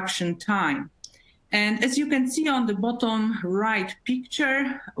extraction time. And as you can see on the bottom right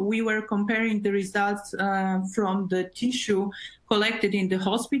picture, we were comparing the results from the tissue collected in the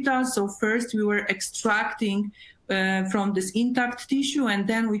hospital. So first we were extracting from this intact tissue, and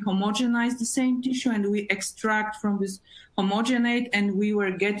then we homogenize the same tissue and we extract from this homogenate, and we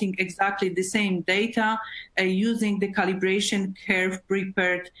were getting exactly the same data using the calibration curve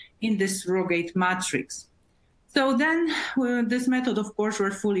prepared in the surrogate matrix. So then this method, of course,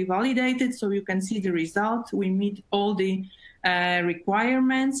 were fully validated. So you can see the result. We meet all the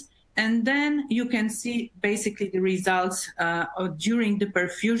requirements. And then you can see basically the results during the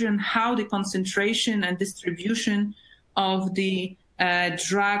perfusion, how the concentration and distribution of the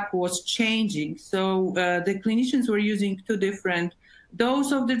drug was changing. So the clinicians were using 2 different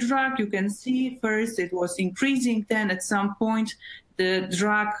doses of the drug. You can see first it was increasing, then at some point the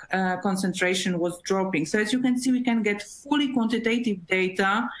drug concentration was dropping. So as you can see, we can get fully quantitative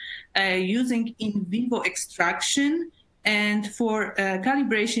data using in vivo extraction and for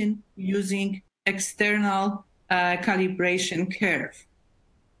calibration using external calibration curve.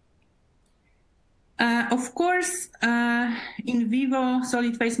 Of course, in vivo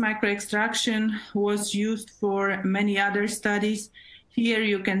solid phase microextraction was used for many other studies. Here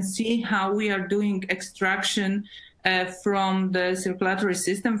you can see how we are doing extraction from the circulatory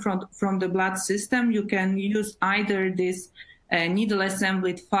system, from the blood system. You can use either these needle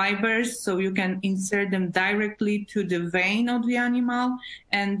assembled fibers, so you can insert them directly to the vein of the animal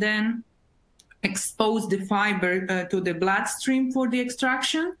and then expose the fiber to the bloodstream for the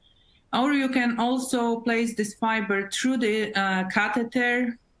extraction. Or you can also place this fiber through the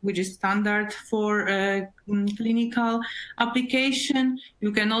catheter, which is standard for clinical application.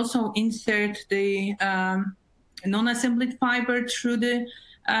 You can also insert the non-assembled fiber through the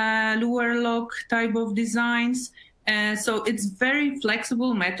Luer lock type of designs. So it's very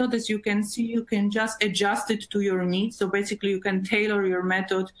flexible method. As you can see, you can just adjust it to your needs. So basically you can tailor your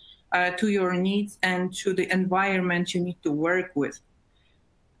method to your needs and to the environment you need to work with.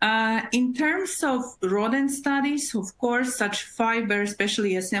 In terms of rodent studies, of course, such fiber,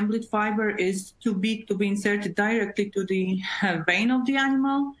 especially assembled fiber, is too big to be inserted directly to the vein of the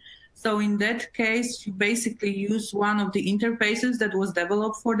animal. So in that case, you basically use one of the interfaces that was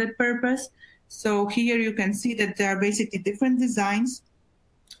developed for that purpose. So here you can see that there are basically different designs.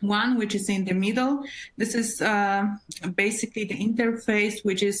 One which is in the middle. This is basically the interface,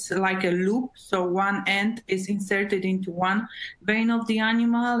 which is like a loop. So one end is inserted into one vein of the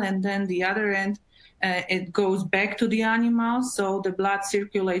animal, and then the other end, it goes back to the animal. So the blood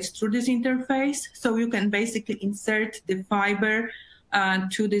circulates through this interface. So you can basically insert the fiber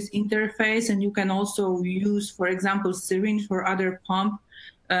to this interface, and you can also use, for example, syringe or other pump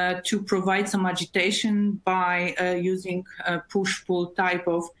to provide some agitation by using a push-pull type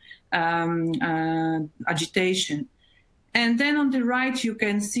of agitation. And then on the right, you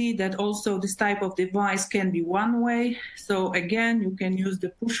can see that also this type of device can be one way. So again, you can use the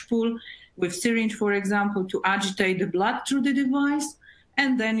push-pull with syringe, for example, to agitate the blood through the device.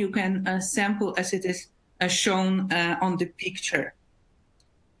 And then you can sample as it is shown on the picture.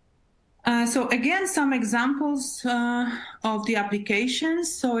 So again, some examples of the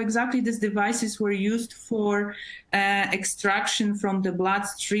applications. So exactly these devices were used for extraction from the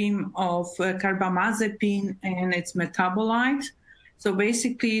bloodstream of carbamazepine and its metabolite. So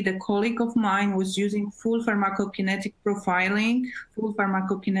basically, the colleague of mine was using full pharmacokinetic profiling, full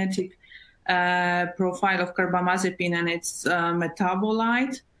pharmacokinetic profile of carbamazepine and its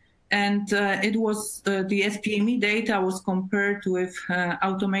metabolite. And it was the SPME data was compared with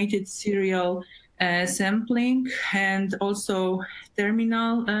automated serial sampling and also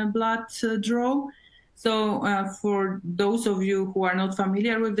terminal blood draw. So for those of you who are not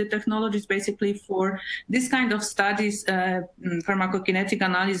familiar with the technologies, basically for this kind of studies, pharmacokinetic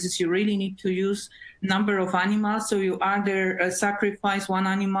analysis, you really need to use number of animals. So you either sacrifice one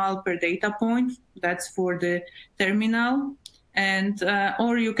animal per data point, that's for the terminal, and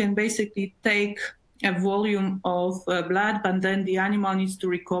or you can basically take a volume of blood, but then the animal needs to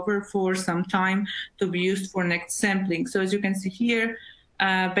recover for some time to be used for next sampling. So as you can see here,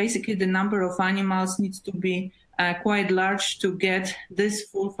 basically the number of animals needs to be quite large to get this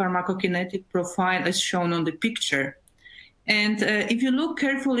full pharmacokinetic profile as shown on the picture. And if you look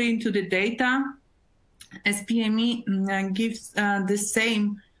carefully into the data, SPME gives the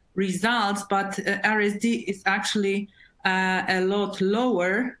same results, but RSD is actually a lot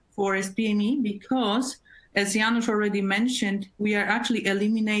lower for SPME because, as Janusz already mentioned, we are actually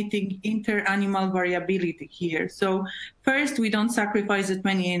eliminating inter-animal variability here. So first, we don't sacrifice that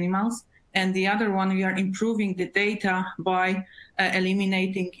many animals, and the other one, we are improving the data by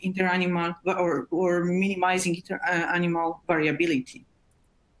eliminating inter-animal or minimizing inter-animal variability.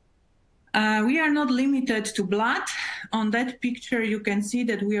 We are not limited to blood. On that picture, you can see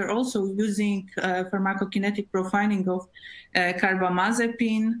that we are also using pharmacokinetic profiling of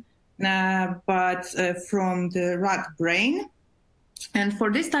carbamazepine, but from the rat brain. And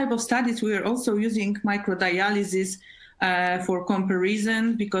for this type of studies, we are also using microdialysis for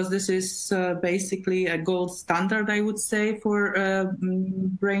comparison, because this is basically a gold standard, I would say, for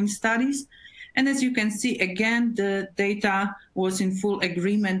brain studies. And as you can see, again, the data was in full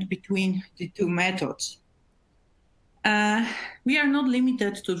agreement between the two methods. We are not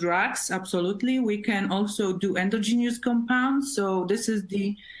limited to drugs, absolutely. We can also do endogenous compounds. So this is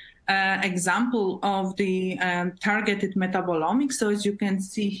the example of the targeted metabolomics. So as you can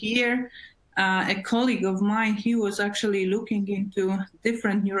see here, a colleague of mine, he was actually looking into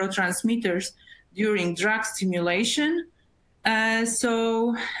different neurotransmitters during drug stimulation.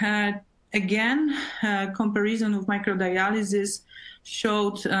 again, comparison of microdialysis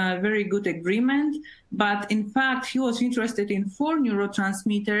showed very good agreement, but in fact, he was interested in 4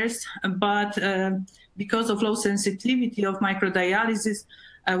 neurotransmitters, but because of low sensitivity of microdialysis,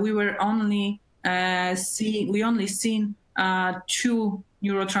 we only seen 2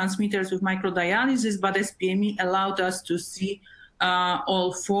 neurotransmitters with microdialysis, but SPME allowed us to see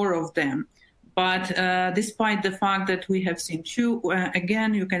all 4 of them. But despite the fact that we have seen 2,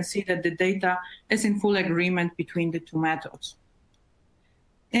 again, you can see that the data is in full agreement between the 2 methods.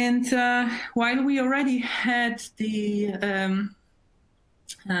 And while we already had the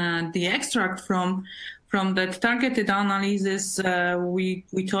extract from that targeted analysis, we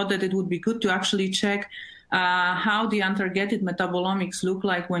thought that it would be good to actually check how the untargeted metabolomics look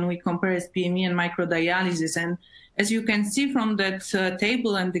like when we compare SPME and microdialysis. And as you can see from that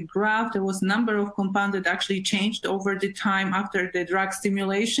table and the graph, there was a number of compounds that actually changed over the time after the drug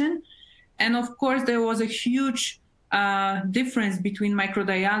stimulation. And of course, there was a huge difference between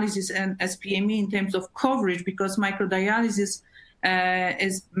microdialysis and SPME in terms of coverage, because microdialysis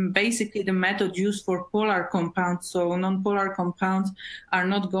is basically the method used for polar compounds. So non-polar compounds are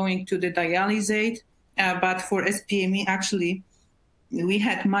not going to the dialysate, but for SPME, actually, we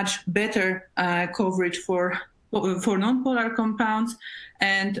had much better coverage for non-polar compounds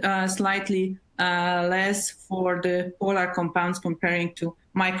and slightly less for the polar compounds comparing to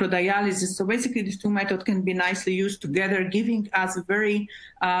microdialysis. So basically, these 2 methods can be nicely used together, giving us very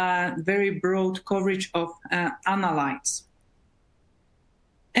broad coverage of analytes.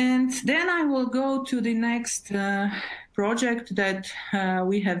 And then I will go to the next project that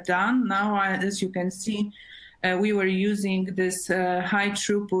we have done. Now, as you can see, we were using this high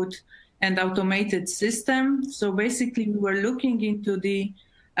throughput and automated system. So basically, we were looking into the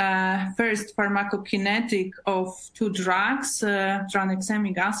first pharmacokinetic of 2 drugs,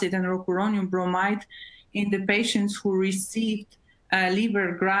 tranexamic acid and rocuronium bromide, in the patients who received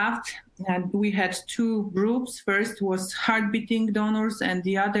liver graft. And we had 2 groups. First was heart-beating donors and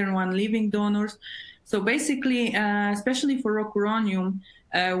the other one living donors. So basically, especially for rocuronium,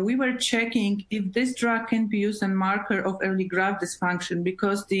 we were checking if this drug can be used as a marker of early graft dysfunction,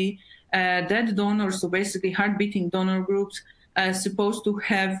 because the dead donors, so basically heart-beating donor groups, supposed to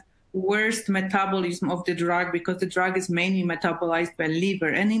have worst metabolism of the drug, because the drug is mainly metabolized by liver.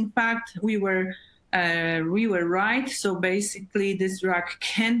 And in fact, we were right. So basically, this drug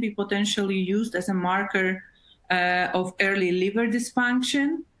can be potentially used as a marker of early liver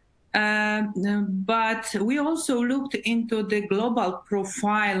dysfunction. But we also looked into the global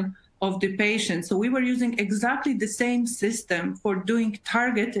profile of the patient. So we were using exactly the same system for doing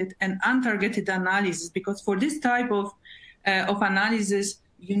targeted and untargeted analysis, because for this type of analysis,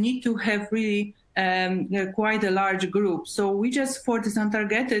 you need to have really quite a large group. So we just, for this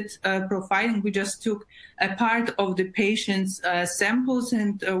untargeted profiling, we just took a part of the patient's samples,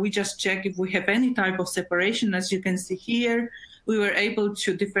 and we just check if we have any type of separation. As you can see here, we were able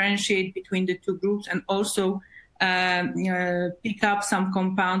to differentiate between the 2 groups, and also pick up some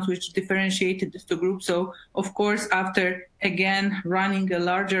compounds which differentiated the 2 groups. So of course, after again running a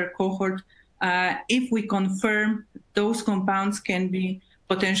larger cohort, if we confirm those compounds can be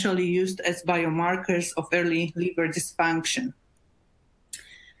potentially used as biomarkers of early liver dysfunction.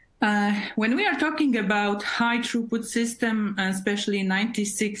 When we are talking about high throughput system, especially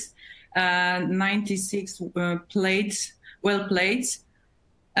 96 plates,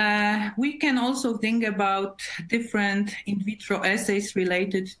 we can also think about different in vitro assays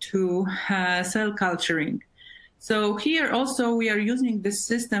related to cell culturing. So here also we are using this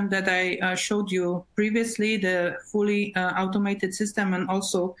system that I showed you previously, the fully automated system, and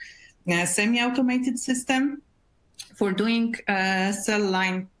also semi-automated system for doing cell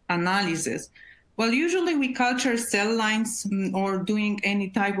line analysis. Well, usually we culture cell lines or doing any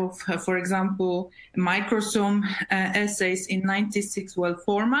type of, for example, microsome assays in 96-well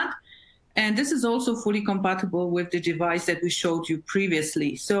format. And this is also fully compatible with the device that we showed you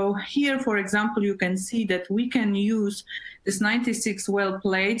previously. So here, for example, you can see that we can use this 96-well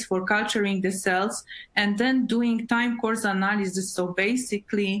plates for culturing the cells and then doing time course analysis. So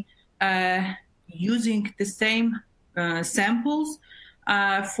basically using the same samples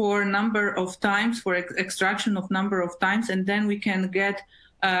for number of times, for extraction of number of times, and then we can get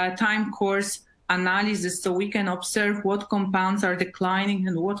time course analysis, so we can observe what compounds are declining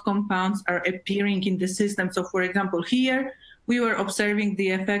and what compounds are appearing in the system. So for example, here we were observing the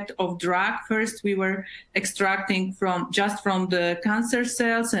effect of drug. First, we were extracting just from the cancer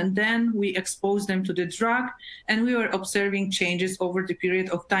cells, and then we exposed them to the drug, and we were observing changes over the period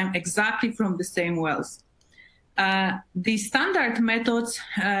of time exactly from the same wells. The standard methods,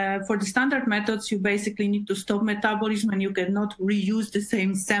 for the standard methods, you basically need to stop metabolism and you cannot reuse the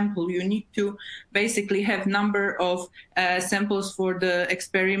same sample. You need to basically have number of samples for the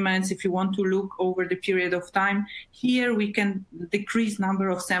experiments if you want to look over the period of time. Here we can decrease number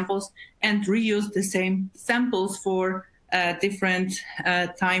of samples and reuse the same samples for different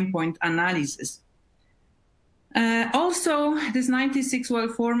time point analysis. Also, this 96-well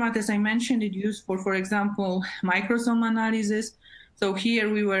format, as I mentioned, it used for example, microsome analysis. So here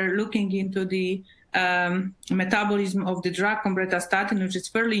we were looking into the metabolism of the drug combretastatin, which is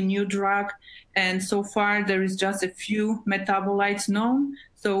fairly new drug. And so far, there is just a few metabolites known.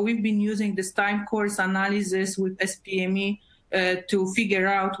 So we've been using this time course analysis with SPME to figure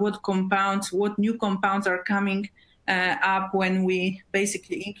out what new compounds are coming up when we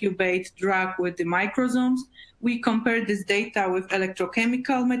basically incubate drug with the microsomes. We compared this data with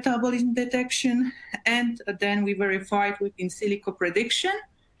electrochemical metabolism detection, and then we verified with in silico prediction.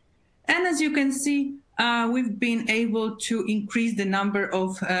 And as you can see, we've been able to increase the number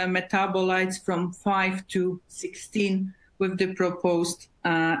of metabolites from 5 to 16 with the proposed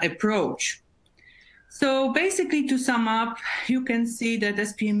approach. So basically, to sum up, you can see that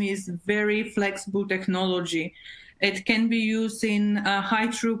SPME is very flexible technology. It can be used in a high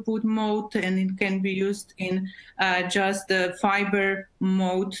throughput mode, and it can be used in just the fiber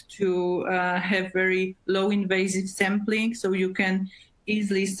mode to have very low invasive sampling. So you can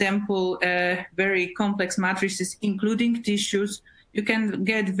easily sample very complex matrices, including tissues. You can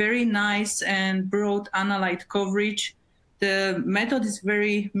get very nice and broad analyte coverage. The method is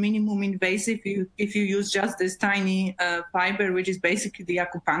very minimum invasive if you use just this tiny fiber, which is basically the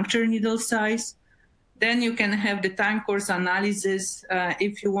acupuncture needle size. Then you can have the time course analysis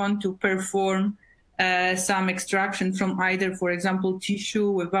if you want to perform some extraction from either, for example,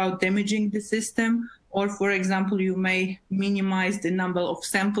 tissue without damaging the system, or, for example, you may minimize the number of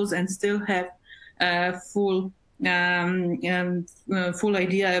samples and still have full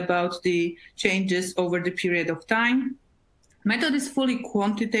idea about the changes over the period of time. Method is fully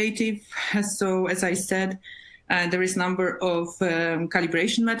quantitative. So as I said, there is number of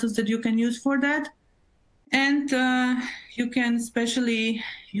calibration methods that you can use for that. And you can especially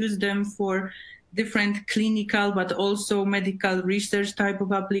use them for different clinical, but also medical research type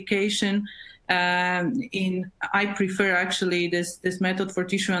of application. I prefer actually this method for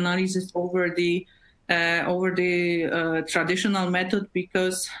tissue analysis over the traditional method,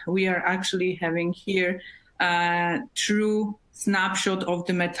 because we are actually having here true snapshot of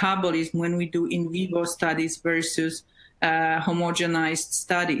the metabolism when we do in vivo studies versus homogenized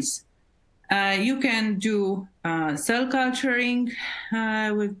studies. You can do cell culturing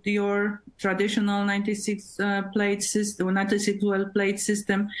with your traditional 96-plate system, 96-well plate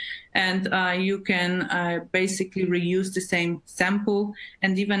system, and you can basically reuse the same sample.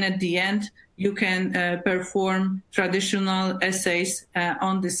 And even at the end, you can perform traditional assays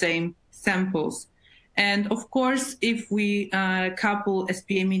on the same samples. And of course, if we couple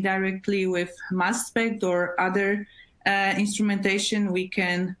SPME directly with mass spec or other instrumentation, we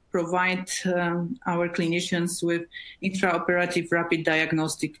can provide our clinicians with intraoperative rapid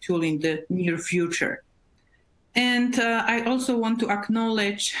diagnostic tool in the near future. And I also want to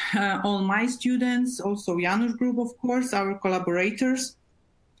acknowledge all my students, also Janusz Group, of course, our collaborators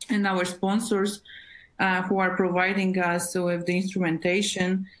and our sponsors who are providing us with the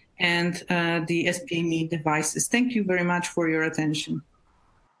instrumentation and the SPME devices. Thank you very much for your attention.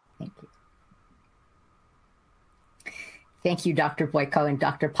 Thank you. Thank you, Dr. Boyko and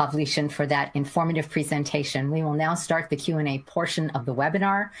Dr. Pawliszyn, for that informative presentation. We will now start the Q&A portion of the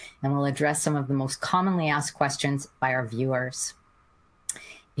webinar, and we'll address some of the most commonly asked questions by our viewers.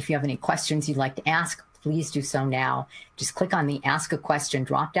 If you have any questions you'd like to ask, please do so now. Just click on the Ask a Question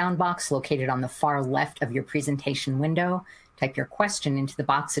drop-down box located on the far left of your presentation window. Type your question into the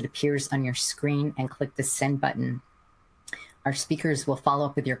box that appears on your screen and click the Send button. Our speakers will follow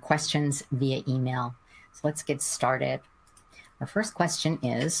up with your questions via email. So let's get started. Our first question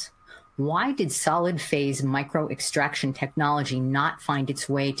is, why did solid phase microextraction technology not find its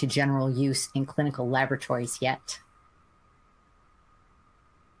way to general use in clinical laboratories yet?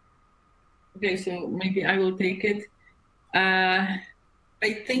 Okay, so maybe I will take it.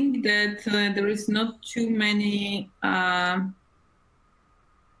 I think that there is not too many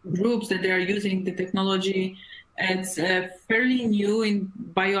groups that they are using the technology. It's fairly new in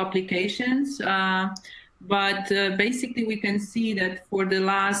bioapplications. But basically, we can see that for the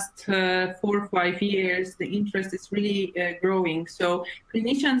last 4 or 5 years, the interest is really growing. So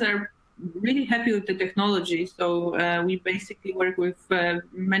clinicians are really happy with the technology. So we basically work with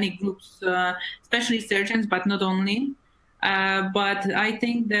many groups, especially surgeons, but not only. But I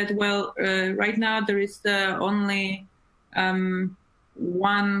think that, well, right now there is only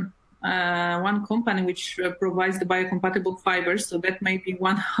one company which provides the biocompatible fibers, so that may be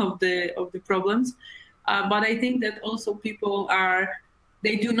one of the problems. But I think that also people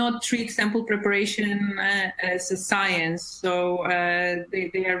they do not treat sample preparation as a science. So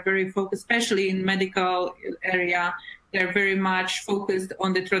they are very focused, especially in medical area, they're very much focused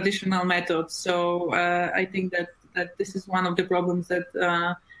on the traditional methods. So I think that this is one of the problems,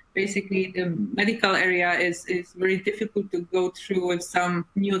 that basically the medical area is very difficult to go through with some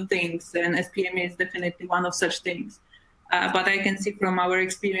new things, and SPME is definitely one of such things. But I can see from our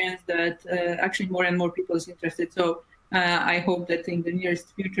experience that actually more and more people is interested. So I hope that in the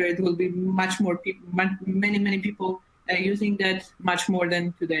nearest future it will be much more people, many people using that, much more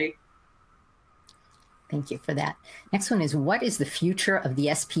than today. Thank you for that. Next one is, what is the future of the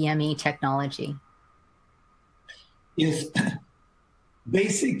SPME technology? Yes,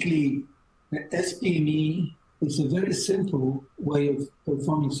 basically, SPME is a very simple way of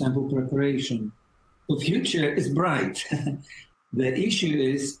performing sample preparation. The future is bright. The issue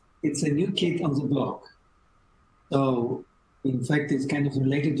is it's a new kid on the block. So, in fact, it's kind of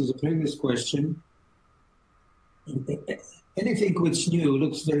related to the previous question. Anything which new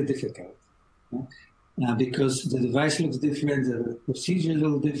looks very difficult because the device looks different, the procedure is a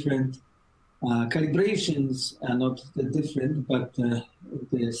little different. Calibrations are not that different, but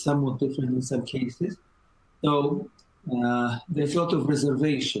they're somewhat different in some cases. So there's a lot of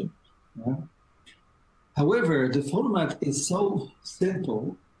reservation. However, the format is so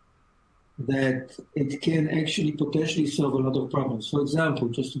simple that it can actually potentially solve a lot of problems. For example,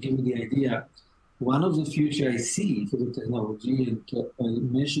 just to give you the idea, one of the future I see for the technology, and I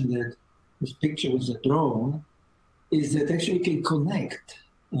mentioned that this picture was a drone, is that actually you can connect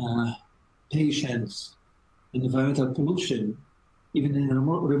patients in environmental pollution, even in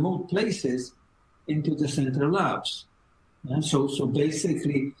remote places, into the central labs. So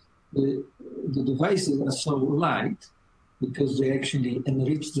basically, the devices are so light because they actually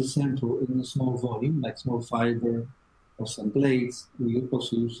enrich the sample in a small volume, like small fiber or some blades. We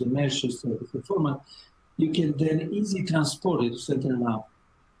also use the meshes to the format. You can then easily transport it to central lab.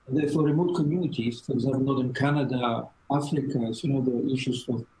 And therefore, remote communities, for example, northern Canada, Africa, the issues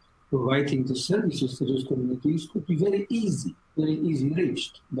of providing the services to those communities could be very easy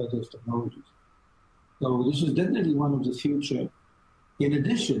reached by those technologies. So this is definitely one of the future. In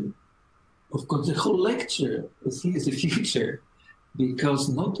addition, of course, the whole lecture is here as the future because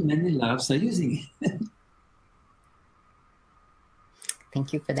not many labs are using it.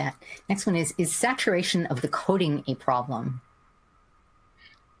 Thank you for that. Next one is saturation of the coating a problem?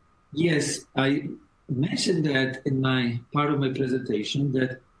 Yes, I mentioned that in part of my presentation,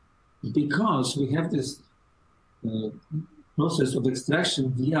 that because we have this process of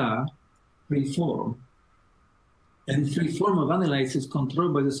extraction via free form, and free form of analytes is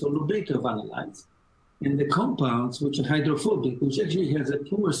controlled by the solubility of analytes, and the compounds which are hydrophobic, which actually has a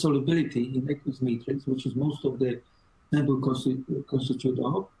poor solubility in aqueous matrix, which is most of the sample constitute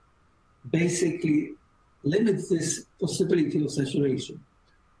of, basically limits this possibility of saturation.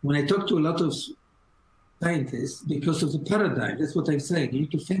 When I talk to a lot of scientists, because of the paradigm, that's what I'm saying, you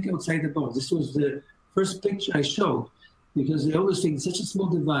need to think outside the box. This was the first picture I showed, because they always think such a small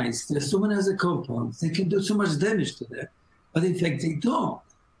device, there's so many other compounds, they can do so much damage to that, but in fact they don't.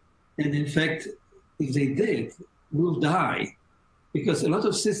 And in fact, if they did, we'll die, because a lot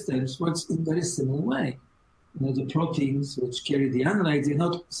of systems works in a very similar way. The proteins which carry the analytes are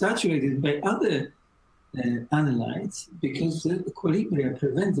not saturated by other analytes because the equilibria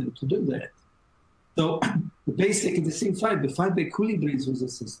prevent them to do that. So basically the same fiber equilibrates with the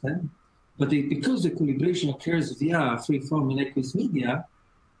system, but because the equilibration occurs via free form in aqueous media,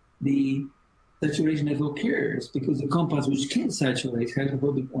 the saturation never occurs because the compounds which can saturate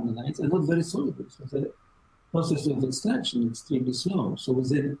hydrophobic analytes are not very soluble. So the process of extraction is extremely slow. So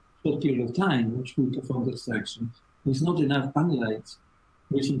within a short period of time, which we perform the extraction, there's not enough analytes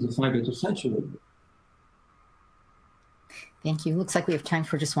reaching the fiber to saturate it. Thank you. Looks like we have time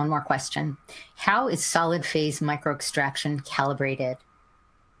for just one more question. How is solid phase microextraction calibrated?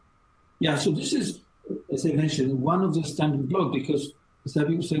 Yeah, so this is, as I mentioned, one of the standard blocks, because some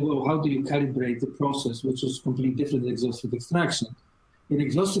people say, well, how do you calibrate the process, which is completely different than exhaustive extraction? In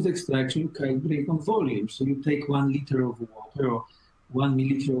exhaustive extraction, you calibrate on volume. So you take 1 liter of water or 1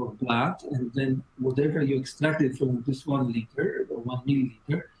 milliliter of blood, and then whatever you extracted from this 1 liter or 1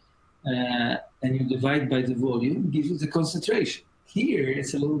 milliliter, and you divide by the volume, gives you the concentration. Here,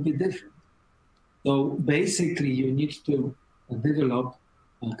 it's a little bit different. So basically, you need to develop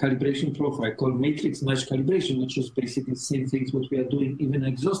a calibration profile called matrix match calibration, which is basically the same thing what we are doing even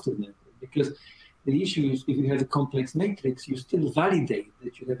exhaustive method. Because the issue is if you have a complex matrix, you still validate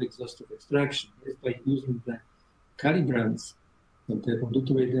that you have exhaustive extraction by using the calibrants that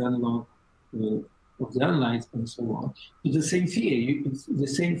adulterate the analog of the analytes and so on. It's the same here. It's the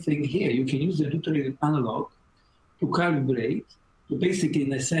same thing here. You can use the adulterated analog to calibrate, to basically,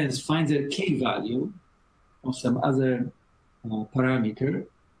 in a sense, find the K value or some other parameter.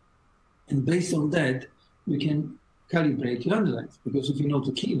 And based on that, you can calibrate your analytes. Because if you know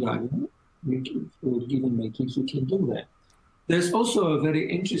the K value for a given matrix, you can do that. There's also a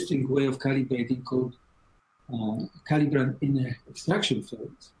very interesting way of calibrating called calibrant in an extraction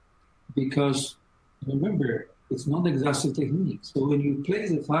phase. Because remember, it's non-exhaustive technique. So when you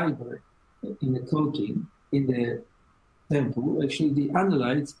place the fiber in the coating, in the sample, actually the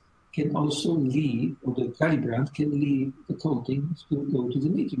analytes can also leave, or the calibrant can leave the coating to go to the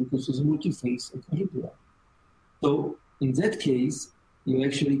matrix because it's a multi-phase calibrant. So in that case, you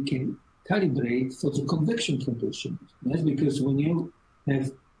actually can calibrate for the convection conditions. That's because when you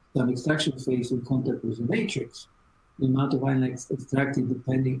have some extraction phase in contact with the matrix, the amount of analytes extracted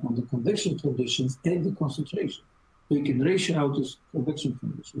depending on the convection conditions and the concentration. So you can ratio out those convection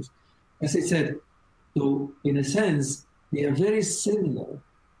conditions. As I said, so in a sense, they are very similar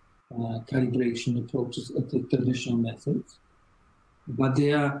calibration approaches at the traditional methods, but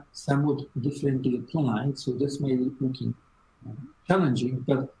they are somewhat differently applied. So that's maybe looking challenging,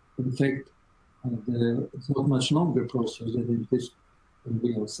 but in fact, it's not much longer process than in this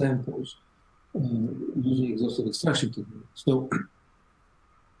real samples using exhaustive extraction technique. So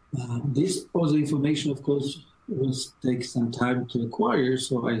this all the information, of course, will take some time to acquire.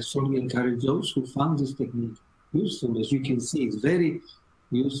 So I strongly encourage those who found this technique useful. As you can see, it's very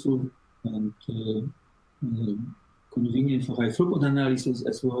useful and convenient for high throughput analysis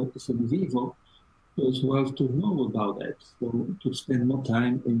as well as in vivo. So it's well to know about that. So to spend more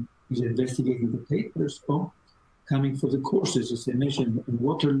time in either investigating the papers or coming for the courses. As I mentioned, in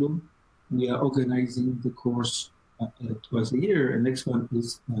Waterloo, we are organizing the course twice a year, and next one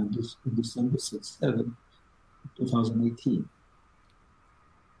is December 7, 2018.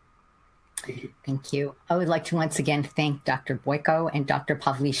 Thank you. Thank you. I would like to once again thank Dr. Boyko and Dr.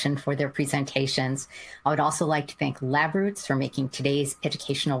 Pawliszyn for their presentations. I would also like to thank LabRoots for making today's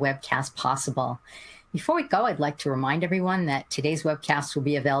educational webcast possible. Before we go, I'd like to remind everyone that today's webcast will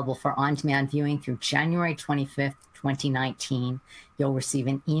be available for on-demand viewing through January 25th, 2019. You'll receive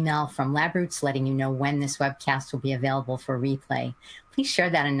an email from LabRoots letting you know when this webcast will be available for replay. Please share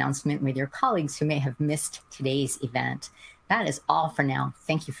that announcement with your colleagues who may have missed today's event. That is all for now.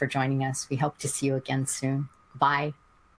 Thank you for joining us. We hope to see you again soon. Bye.